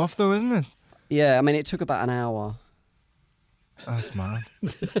switch it off, though, isn't it? Yeah, I mean, it took about an hour. That's mad.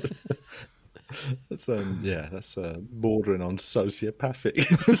 That's bordering on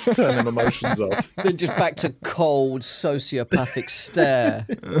sociopathic. Just turning emotions off. Then just back to cold sociopathic stare.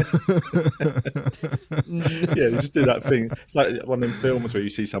 Yeah, they just do that thing. It's like one of them films where you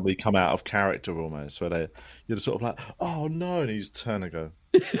see somebody come out of character almost, where you're just sort of like, oh no, and you just turn and go,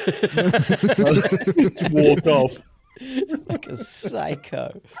 just walk off. Like a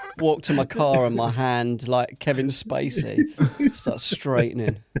psycho. Walk to my car and my hand like Kevin Spacey. Start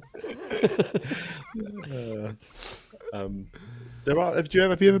straightening. Have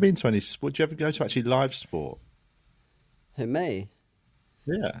you ever been to any sport? Do you ever go to actually live sport? Who, me?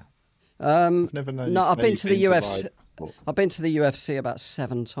 Yeah. I've never known. No, I've been to the UFC. I've been to the UFC about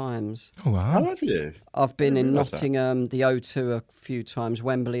 7 times. Oh wow! How have you? I've been in Nottingham, the O2 a few times,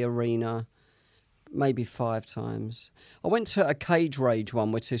 Wembley Arena. Maybe 5 times. I went to a Cage Rage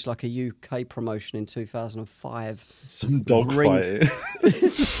one, which is like a UK promotion in 2005. Some dog fighting.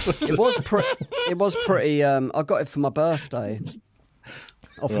 It was pretty. I got it for my birthday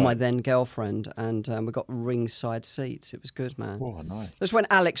off my then girlfriend, and we got ringside seats. It was good, man. Oh, nice. That's when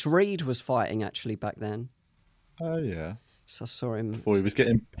Alex Reed was fighting actually back then. Oh yeah. So I saw him before he was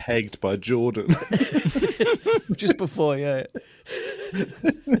getting pegged by Jordan. Just before, yeah.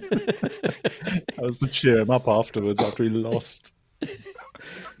 I was to cheer him up afterwards after he lost.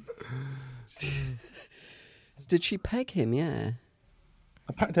 Did she peg him? Yeah.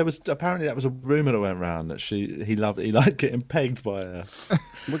 Apparently that was a rumor that went around that he liked getting pegged by her.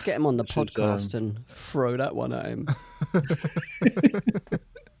 We'll get him on the podcast and throw that one at him.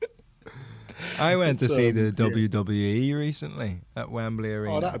 I went to see the WWE recently at Wembley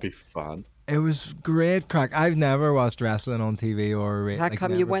Arena. Oh, that'd be fun. It was great crack. I've never watched wrestling on TV or How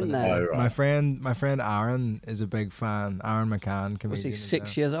come you went there? Oh, right. My friend Aaron is a big fan. Aaron McCann. Comedian. Was he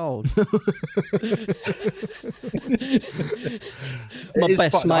 6 years old? My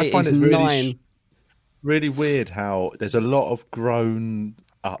best mate is 9. Really weird how there's a lot of grown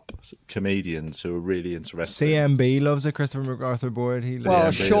up comedians who are really interested. CMB loves it. Christopher MacArthur Boyd.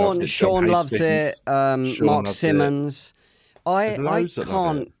 Sean loves it. Mark Simmons. I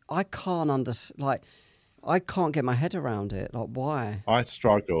can't get my head around it. Like, why? I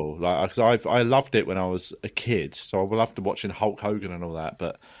struggle, because I loved it when I was a kid, so I loved watching Hulk Hogan and all that.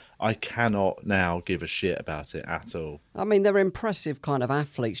 But I cannot now give a shit about it at all. I mean, they're impressive kind of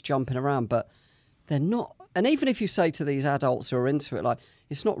athletes jumping around, but they're not. And even if you say to these adults who are into it, like,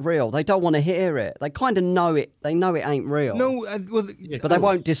 it's not real, they don't want to hear it. They kind of know it. They know it ain't real. No, but they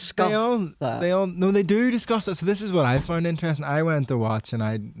won't discuss that. They do discuss it. So this is what I found interesting. I went to watch and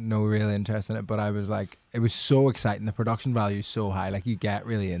I had no real interest in it, but I was like, it was so exciting. The production value is so high. Like, you get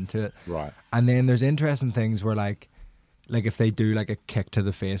really into it. Right. And then there's interesting things where like like if they do like a kick to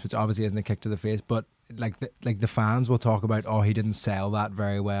the face, which obviously isn't a kick to the face, but like the fans will talk about, oh, he didn't sell that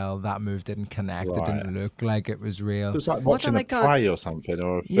very well, that move didn't connect, it didn't look like it was real. So it's like watching a play or something,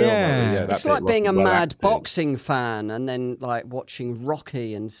 or a film. It's like being a mad boxing fan and then like watching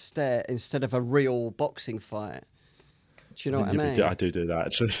Rocky instead of a real boxing fight. Do you know what I mean? I do that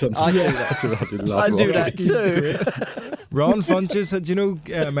actually sometimes. I do that too. Ron Funches, do you know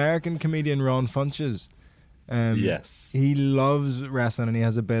American comedian Ron Funches? Yes. He loves wrestling, and he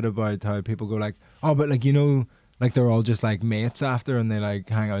has a bit about how people go like, oh, but like, you know, like they're all just like mates after and they like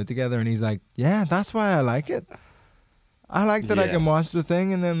hang out together, and he's like, yeah, that's why I like it. I like that I can watch the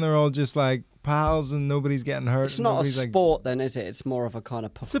thing and then they're all just like pals and nobody's getting hurt. It's not a sport then, is it? It's more of a kind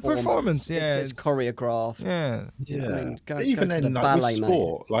of performance. It's a performance, yeah. It's choreographed. Yeah. You know, I mean, even go then, the like ballet, with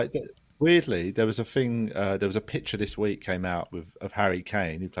sport, like weirdly, there was a thing. There was a picture this week came out of Harry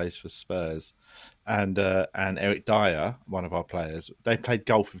Kane, who plays for Spurs, and Eric Dyer, one of our players. They played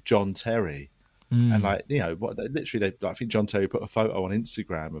golf with John Terry, and like, you know, I think John Terry put a photo on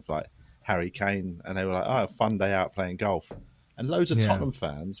Instagram of like Harry Kane, and they were like, "Oh, a fun day out playing golf," and loads of Tottenham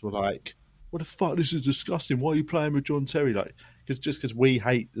fans were like, "What the fuck? This is disgusting. Why are you playing with John Terry?" Like, because we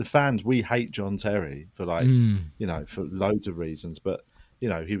hate the fans, we hate John Terry for like, you know, for loads of reasons. But you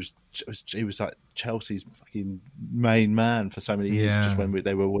know, he was like Chelsea's fucking main man for so many years. Just when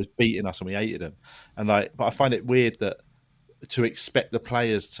they were always beating us and we hated him. And like, but I find it weird that to expect the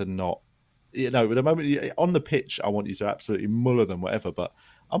players to not, you know, at the moment on the pitch, I want you to absolutely muller them, whatever. But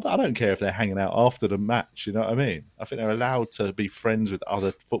I don't care if they're hanging out after the match. You know what I mean? I think they're allowed to be friends with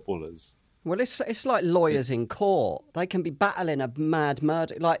other footballers. Well, it's like lawyers in court. They can be battling a mad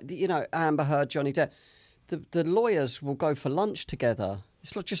murder, like, you know, Amber Heard, Johnny Depp. The lawyers will go for lunch together.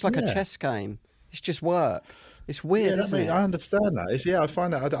 It's just like a chess game. It's just work. It's weird, isn't it? I understand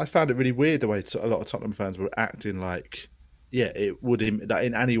that. I found it really weird the way a lot of Tottenham fans were acting like, it would in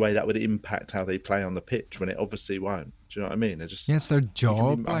any way that would impact how they play on the pitch when it obviously won't. Do you know what I mean? They're just it's their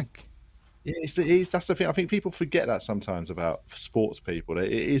job, like. Yeah, that's the thing. I think people forget that sometimes about sports people.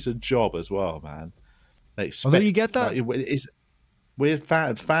 It is a job as well, man. They expect. Although you get that.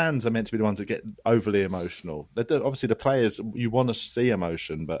 Fans are meant to be the ones that get overly emotional. Obviously, the players, you want to see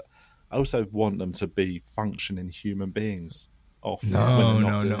emotion, but I also want them to be functioning human beings.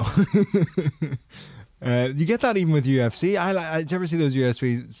 No. You get that even with UFC. I ever see those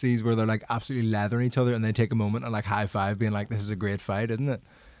UFCs where they're like absolutely leathering each other and they take a moment and like high five, being like, "This is a great fight," isn't it?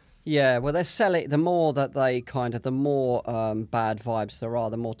 Yeah, well, they're selling. The more that they the more bad vibes there are,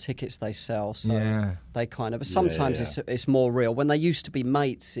 the more tickets they sell. So they kind of sometimes it's more real. When they used to be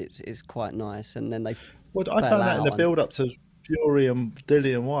mates, it's quite nice, and then they. Well, I found that in the build up to Fury and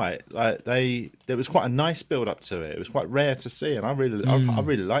Dillian White, like there was quite a nice build up to it. It was quite rare to see, and I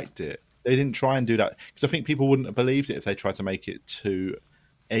really liked it. They didn't try and do that because I think people wouldn't have believed it if they tried to make it too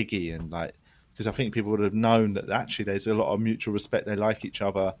eggy and like. Because I think people would have known that actually there's a lot of mutual respect. They like each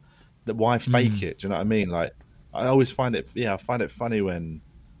other. That why fake it? Do you know what I mean? Like, I always find it. Yeah, I find it funny when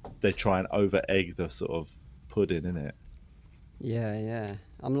they try and over egg the sort of pudding, innit? Yeah.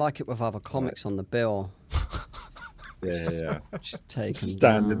 I'm like it with other comics on the bill. Yeah. Just take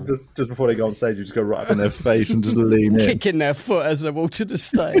standing just before they go on stage, you just go right up in their face and just lean in, kicking their foot as they walk to the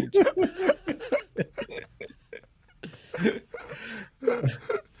stage.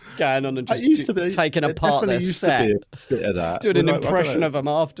 Going on and just taking apart their set. To be a bit of that. Doing an impression of them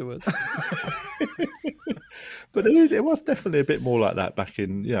afterwards. But it was definitely a bit more like that back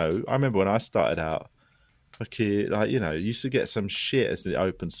in, you know, I remember when I started out, like, you know, you used to get some shit as the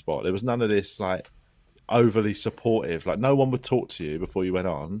open spot. There was none of this, like, overly supportive. Like, no one would talk to you before you went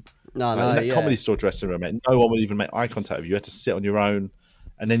on. No, in that comedy store dressing room, no one would even make eye contact with you. You had to sit on your own,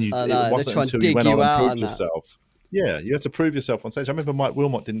 and then it wasn't until you went on and proved yourself. Yeah, you had to prove yourself on stage. I remember Mike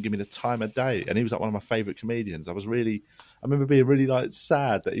Wilmot didn't give me the time of day, and he was like one of my favourite comedians. I remember being really like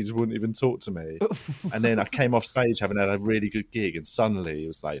sad that he just wouldn't even talk to me. And then I came off stage having had a really good gig, and suddenly he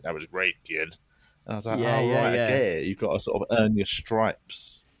was like, "That was great, kid." And I was like, right, I get it. You've got to sort of earn your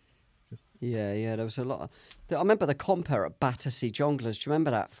stripes. Yeah, there was a lot. I remember the compere at Battersea Jongleurs. Do you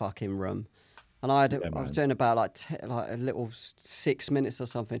remember that fucking room? And I was doing about like a little 6 minutes or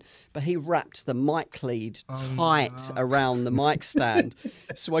something, but he wrapped the mic lead tight around the mic stand.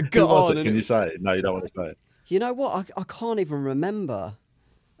 So I got on. Can you say it? No, you don't want to say it. You know what? I can't even remember.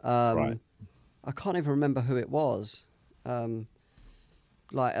 Right. I can't even remember who it was.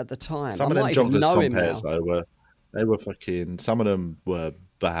 Like at the time, some of them Jongleurs compares though they were fucking. Some of them were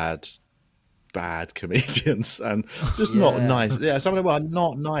bad comedians and just not nice. Yeah, some of them are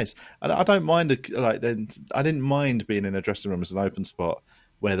not nice. And I don't mind I didn't mind being in a dressing room as an open spot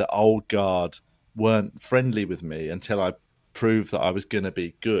where the old guard weren't friendly with me until I proved that I was going to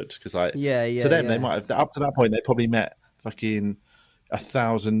be good. Because to them, they might have, up to that point, they probably met fucking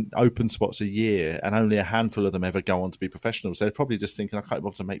 1,000 open spots a year, and only a handful of them ever go on to be professionals. So they're probably just thinking, I can't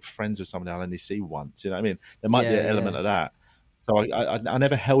bother to make friends with somebody I'll only see once. You know what I mean? There might be an element of that. So I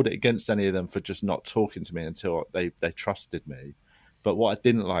never held it against any of them for just not talking to me until they trusted me. But what I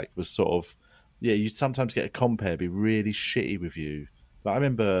didn't like was sort of, you'd sometimes get a compere be really shitty with you. Like I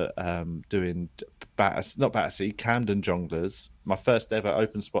remember doing Camden Jongleurs, my first ever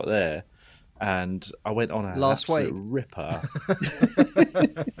open spot there, and I went on an absolute ripper.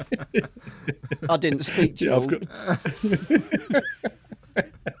 I didn't speak to you.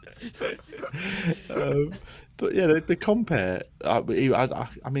 But yeah, the compere. I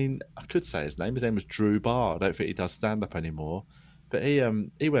mean, I could say his name. His name was Drew Barr. I don't think he does stand up anymore. But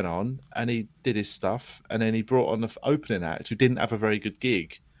he went on and he did his stuff, and then he brought on the opening act who didn't have a very good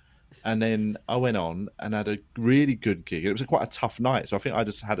gig. And then I went on and had a really good gig. It was quite a tough night, so I think I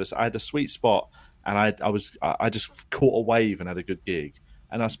had a sweet spot, and I just caught a wave and had a good gig.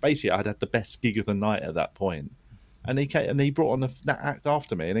 And I'd had the best gig of the night at that point. And he brought on that act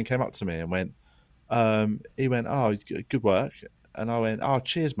after me, and then came up to me and went, he went, "Oh, good work." And I went, "Oh,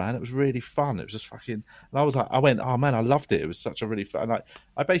 cheers, man. It was really fun. It was just fucking..." And I went, "Oh, man, I loved it. It was such a really fun..." Like,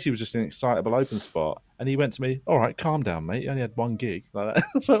 I basically was just an excitable open spot. And he went to me, "All right, calm down, mate. You only had one gig." Like that. I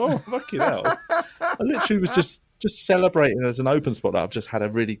was like, "Oh, fucking hell." I literally was just celebrating as an open spot that I've just had a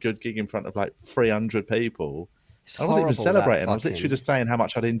really good gig in front of like 300 people. I wasn't even celebrating. I was literally just saying how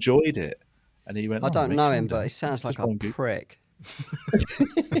much I'd enjoyed it. And he went, I don't know him, but he sounds like a prick.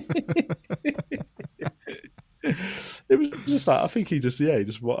 It was just like, I think he just I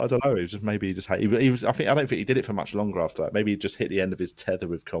don't know. I don't think he did it for much longer after that. Maybe he just hit the end of his tether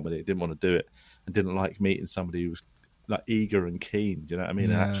with comedy. He didn't want to do it and didn't like meeting somebody who was like eager and keen. Do you know what I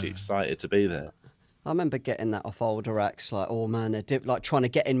mean? And actually excited to be there. I remember getting that off older acts, like, "Oh man, they're like trying to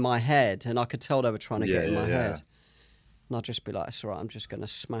get in my head," and I could tell they were trying to get in my head. And I'd just be like, "It's all right, I'm just going to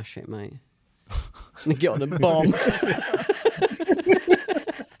smash it, mate." And get on a bomb.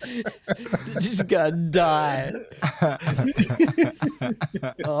 Just gonna die. I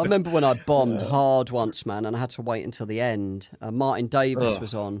remember when I bombed hard once, man, and I had to wait until the end. Martin Davis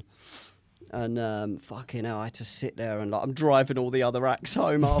was on, and fucking hell, I had to sit there and like I'm driving all the other acts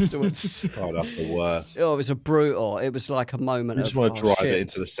home afterwards. Oh, that's the worst. Oh, it was a brutal. It was like a moment. You just want to drive it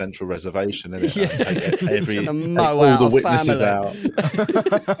into the central reservation, and take all the witnesses out.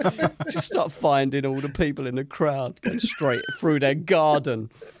 Just start finding all the people in the crowd, going straight through their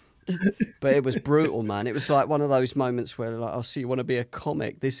garden. But it was brutal, man. It was like one of those moments where, like, "Oh, so you want to be a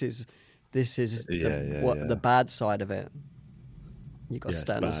comic? This is the bad side of it. You got to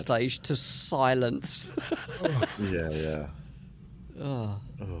stand on stage to silence." Yeah. Oh,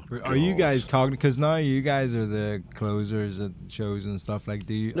 are you guys cognitive? Because now you guys are the closers at shows and stuff. Like,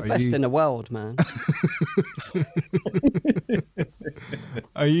 the best in the world, man.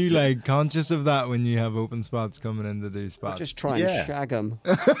 Are you like conscious of that when you have open spots coming in to do spots? I just try and shag them.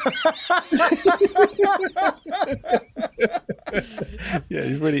 Yeah,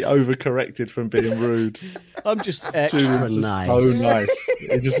 you've really overcorrected from being rude. I'm just extra nice. So nice.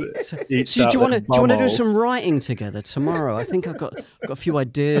 It just eats do you want to do some writing together tomorrow? I think I've got a few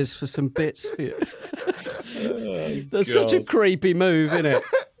ideas for some bits for you. That's such a creepy move, isn't it?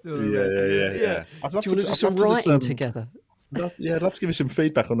 Yeah. Do you want to do some writing together? I'd love to give you some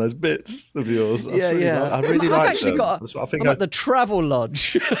feedback on those bits of yours. I really like them. I'm at the Travel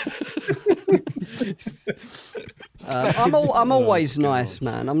Lodge. I'm always nice,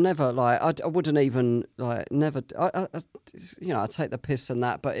 man. I'm never like I wouldn't even like never. I take the piss and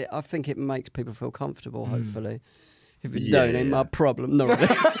that, but I think it makes people feel comfortable. Hopefully, if you don't, ain't my problem. Not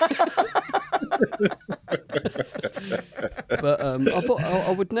really. But I thought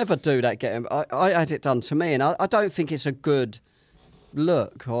I would never do that. I had it done to me, and I don't think it's a good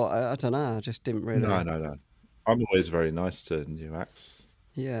look. Or I don't know. I just didn't really. No. I'm always very nice to new acts.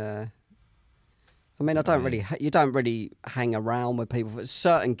 Yeah. I mean, you don't really hang around with people. For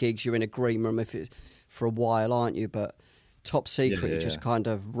certain gigs, you're in a green room if it's for a while, aren't you? But Top Secret, you just kind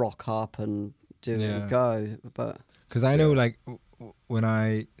of rock up and do it and go. But because I know, like,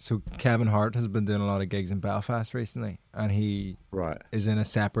 so Kevin Hart has been doing a lot of gigs in Belfast recently, and he is in a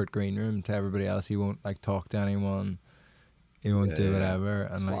separate green room to everybody else. He won't like talk to anyone. He won't do whatever.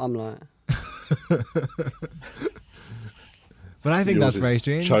 That's and what I'm like. But I think that's very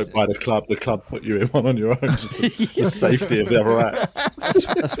strange. Choked by the club put you in one on your own just for the safety of the other acts.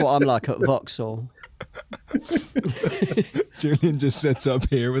 That's what I'm like at Vauxhall. Julian just sits up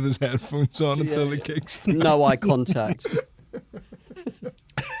here with his headphones on until it kicks. No eye contact.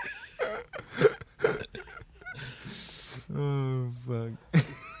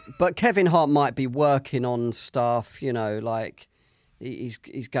 But Kevin Hart might be working on stuff, like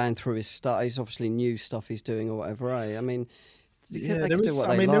he's going through his stuff. He's obviously new stuff he's doing or whatever. I mean, there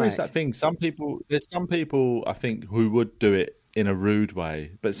is that thing. There's some people I think who would do it in a rude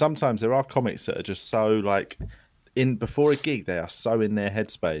way, but sometimes there are comics that are just so like before a gig they are so in their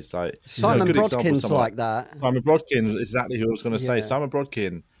headspace. Like Simon Brodkin's like that. Simon Brodkin is exactly who I was going to say. Simon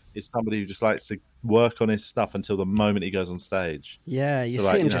Brodkin is somebody who just likes to work on his stuff until the moment he goes on stage. Yeah, you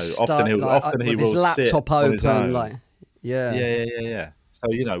see him just start often he will his laptop open, like yeah. So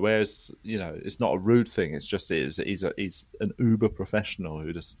whereas it's not a rude thing. It's just he's an uber professional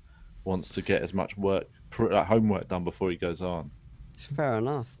who just wants to get as much homework done before he goes on. It's fair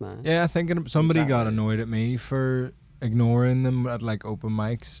enough, man. Yeah, I think somebody got annoyed at me for ignoring them at like open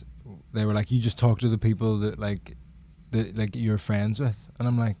mics. They were like, "You just talk to the people that you're friends with," and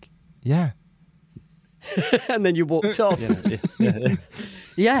I'm like, "Yeah." And then you walked off.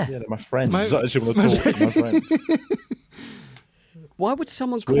 Yeah. They're my friends. I actually want to talk to my friends. Why would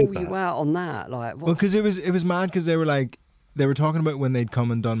someone call you out on that? Like, what? Well, because it was mad because they were talking about when they'd come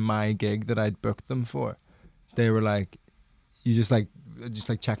and done my gig that I'd booked them for. They were like, "You just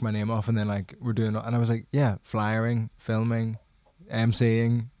check my name off," and then like we're doing, and I was like, "Yeah, flyering, filming,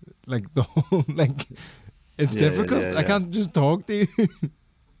 MCing, like the whole like." It's difficult. I can't just talk to you.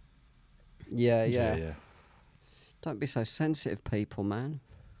 Yeah. Don't be so sensitive, people, man.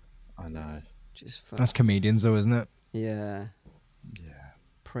 I know. That's comedians, though, isn't it? Yeah.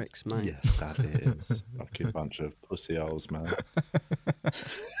 Pricks, mate. Yeah, sadly it is. Fucking bunch of pussy holes, man.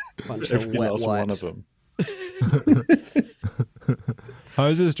 Bunch Every of wet last wipes. one of them.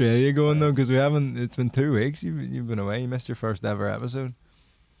 How's Australia going though? Because it's been 2 weeks. You've been away. You missed your first ever episode.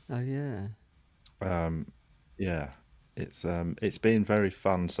 Oh yeah. Yeah. It's been very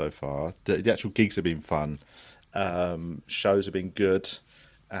fun so far. The actual gigs have been fun. Shows have been good,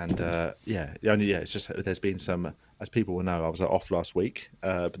 and it's just there's been some, as people will know, I was off last week,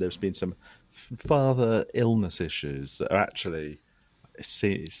 but there's been some father illness issues that are actually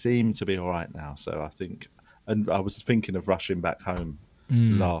seem to be all right now. So I think, and I was thinking of rushing back home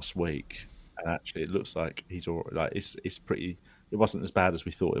last week, and actually it looks like he's all right. Like it's pretty. It wasn't as bad as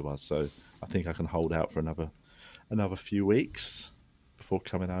we thought it was. So I think I can hold out for another few weeks before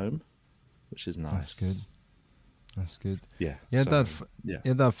coming home, which is nice. That's good. Yeah. You had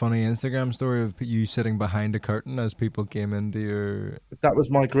that funny Instagram story of you sitting behind a curtain as people came into your... That was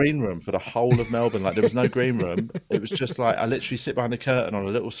my green room for the whole of Melbourne. Like, there was no green room. It was just like, I literally sit behind a curtain on a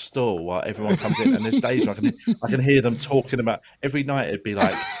little stool while everyone comes in. And there's days where I can hear them talking about... Every night it'd be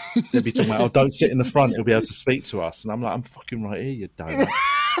like, they'd be talking about, "Oh, don't sit in the front, you'll be able to speak to us." And I'm like, I'm fucking right here, you donuts.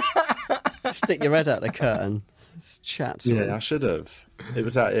 Stick your head out the curtain. Chat. I should have. It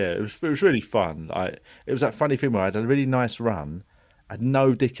was it was really fun. It was that funny thing where I had a really nice run. I had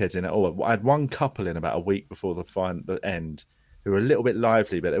no dickheads in it at all. I had one couple in about a week before the end who were a little bit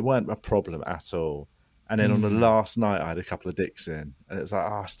lively, but it weren't a problem at all. And then on the last night, I had a couple of dicks in, and it was like,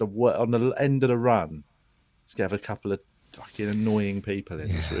 on the end of the run, to have a couple of fucking annoying people in.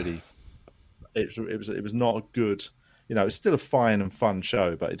 It's really, it was not a good. It's still a fine and fun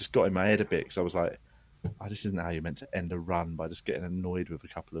show, but it just got in my head a bit because I was like, this isn't how you're meant to end a run, by just getting annoyed with a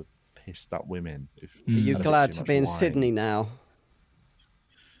couple of pissed up women. Are you glad to be in Sydney now?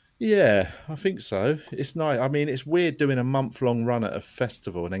 Yeah, I think so. It's nice. I mean, it's weird doing a month-long run at a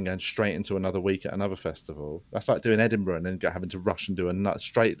festival and then going straight into another week at another festival. That's like doing Edinburgh and then having to rush and do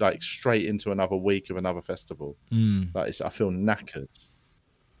straight into another week of another festival. I feel knackered.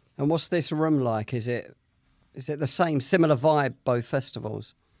 And what's this room like? Is it the same, similar vibe, both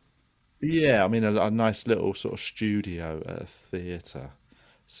festivals? Yeah, I mean, a nice little sort of studio at a theatre.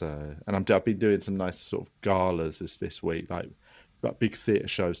 So, and I've been doing some nice sort of galas this week, like big theatre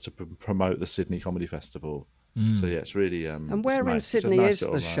shows to promote the Sydney Comedy Festival. So yeah, it's really. And where in Sydney is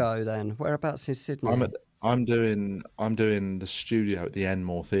the show then? Whereabouts in Sydney? I'm doing the studio at the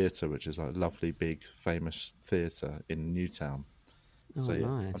Enmore Theatre, which is like a lovely, big, famous theatre in Newtown. Oh, so,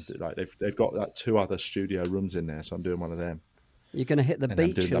 nice. They've got like 2 other studio rooms in there, so I'm doing one of them. You're going to hit the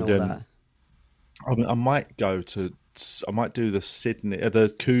beach and all that? I might do the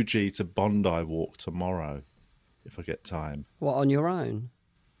Coogee to Bondi walk tomorrow, if I get time. What, on your own?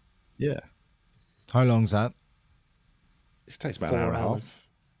 Yeah. How long's that? It takes about 4 hours.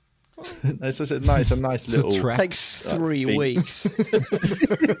 It's a nice little... It takes 3 weeks.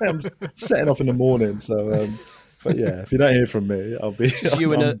 I'm setting off in the morning, so... but yeah, if you don't hear from me, I'm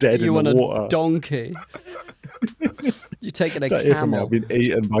dead in the water. A donkey. You're taking a don't camel. Hear from me, I've been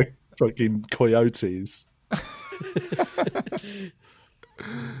eaten by fucking coyotes.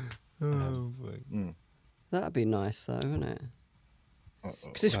 That'd be nice, though, wouldn't it?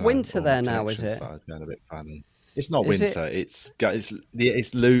 Because it's winter there now, is it? Going a bit funny. It's not winter. It's like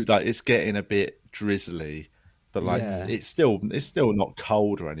it's getting a bit drizzly, but like it's still not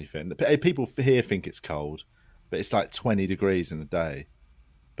cold or anything. People here think it's cold, but it's like 20 degrees in the day.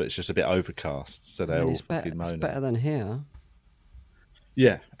 But it's just a bit overcast, so they're all fucking moaning. It's better than here.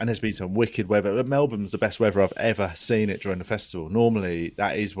 Yeah, and there's been some wicked weather. Melbourne's the best weather I've ever seen it during the festival. Normally,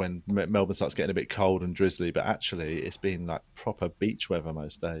 that is when Melbourne starts getting a bit cold and drizzly, but actually, it's been like proper beach weather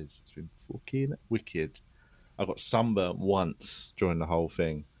most days. It's been fucking wicked. I got sunburnt once during the whole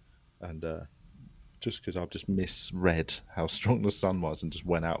thing, and just because I've just misread how strong the sun was and just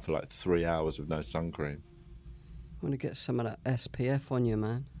went out for like 3 hours with no sun cream. I want to get some of that SPF on you,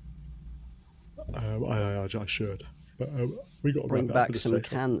 man. I should. But we got to bring back some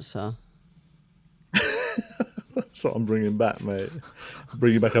cancer. That's what I'm bringing back, mate.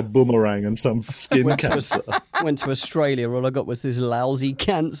 Bringing back a boomerang and some skin cancer. Went to Australia. All I got was this lousy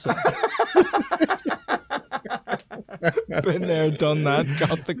cancer. Been there, done that,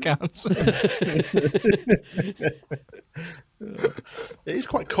 got the cancer. It is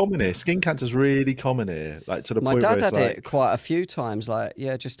quite common here. Skin cancer is really common here. Like to the my point dad where had it quite a few times. Like,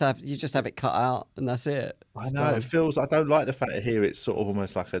 you just have it cut out and that's it. I know it feels. I don't like the fact that here it's sort of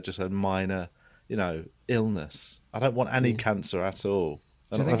almost like just a minor, illness. I don't want any cancer at all.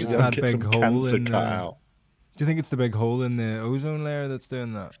 Do you think it's that big hole in cut out? Do you think it's the big hole in the ozone layer that's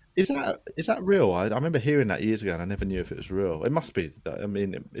doing that? Is that real? I remember hearing that years ago, and I never knew if it was real. It must be. I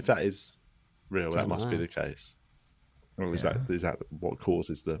mean, if that is real, that must be the case. Or is that what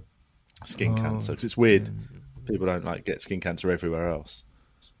causes the skin cancer? Because it's weird. People don't get skin cancer everywhere else.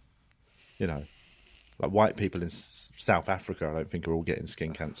 Like white people in South Africa, I don't think are all getting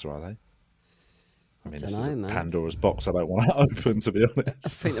skin cancer, are they? I mean, this is a Pandora's box I don't want to open, to be honest. I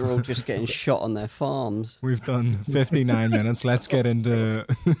think they're all just getting shot on their farms. We've done 59 minutes. Let's get into...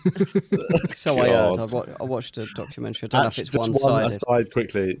 So I heard. I watched a documentary. I don't know if it's one-sided. One aside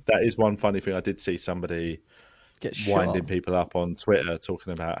quickly, that is one funny thing. I did see somebody winding people up on Twitter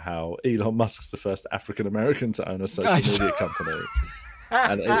talking about how Elon Musk's the first African-American to own a social media company.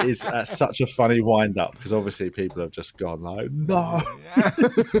 And it is such a funny wind up because obviously people have just gone like, no.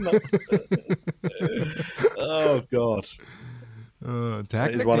 Oh God.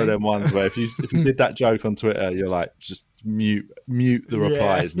 It's one of them ones where if you did that joke on Twitter, you're like, just mute the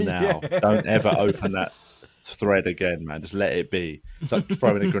replies now. Don't ever open that thread again, man. Just let it be. It's like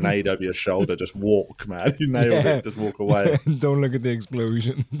throwing a grenade over your shoulder. Just walk, man. You nailed it. Just walk away. Don't look at the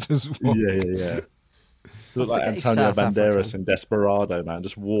explosion. Just walk. Yeah. You look like Antonio Banderas in Desperado, man.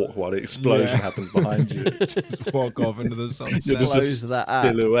 Just walk while the explosion happens behind you. Just walk off into the sunset. You're just a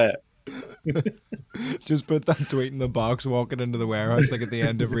silhouette. Just put that tweet in the box, walk it into the warehouse like at the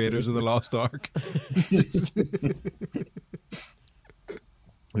end of Raiders of the Lost Ark.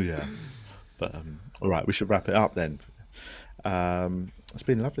 Yeah. But, all right, we should wrap it up then. It's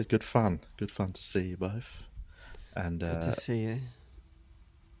been lovely. Good fun. Good fun to see you both. And good to see you.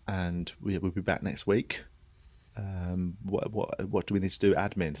 And we'll be back next week. What do we need to do?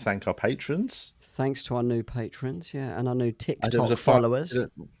 Admin, thank our patrons. Thanks to our new patrons, and our new TikTok followers.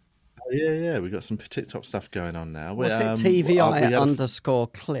 Yeah, we got some TikTok stuff going on now. What's it? TVI underscore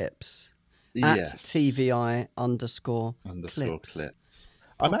clips. Yes. At TVI underscore clips.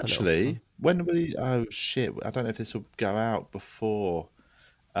 I'm actually when we. Oh shit! I don't know if this will go out before.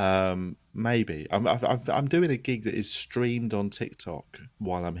 Maybe I'm doing a gig that is streamed on TikTok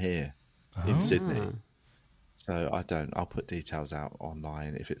while I'm here in Sydney. So I'll put details out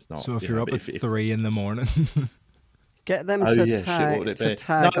online if it's not. So if you're up at 3 a.m, get them to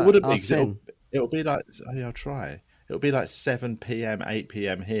tag. No, it wouldn't be. It'll be like I'll try. It'll be like 7 p.m, 8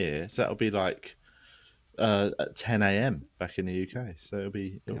 p.m. here. So it'll be like at 10 a.m. back in the UK. So it'll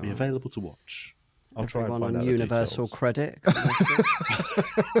be available to watch. I'll try and find out the universal details. credit.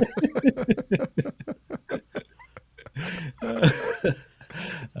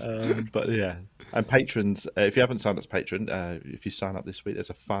 But yeah, and patrons, if you haven't signed up as patron, if you sign up this week, we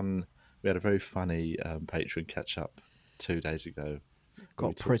had a very funny patron catch up 2 days ago.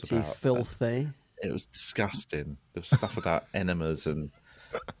 Got pretty filthy. It was disgusting. There was stuff about enemas and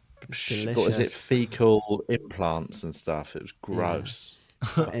what is it, fecal implants and stuff. It was gross.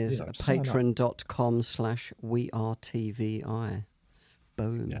 That is patreon.com/wearetvi.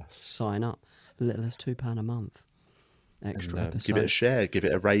 Boom. Yes. Sign up. Little as £2 a month. Extra episode. Give it a share, give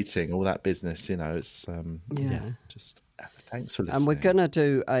it a rating, all that business. It's just thanks for listening. And we're gonna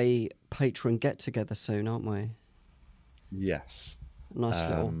do a patron get together soon, aren't we? Yes. Nice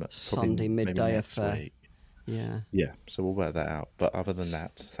little Sunday midday affair. Week. Yeah. So we'll work that out. But other than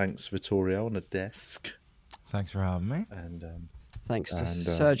that, thanks Vittorio on the desk. Thanks for having me. And Thanks to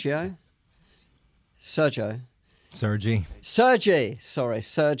Sergio. Sergi. Sorry,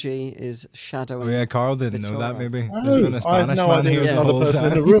 Sergi is shadowing. Oh yeah, Carl didn't know that. Maybe I had no idea there was another person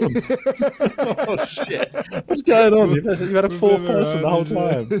in the room. Oh shit! What's going on? You've had a fourth person the whole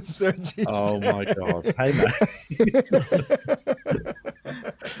time. Oh my god! Hey man.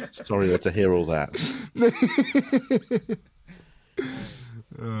 Sorry to hear all that.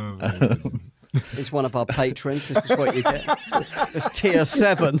 He's one of our patrons. This is what you get. It's tier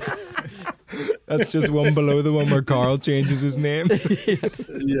 7. That's just one below the one where Carl changes his name.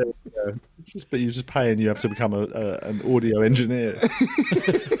 Yeah. But you're just paying. You have to become an audio engineer.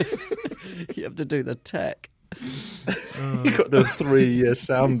 You have to do the tech. You got a 3-year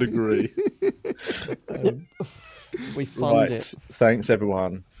sound degree. We fund it. Thanks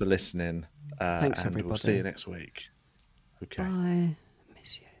everyone for listening. Thanks and everybody. We'll see you next week. Okay. Bye.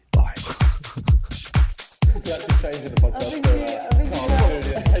 Miss you. Bye. You're actually changing the podcast.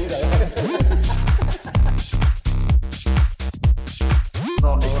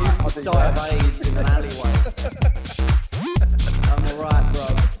 If you die of AIDS in an alleyway.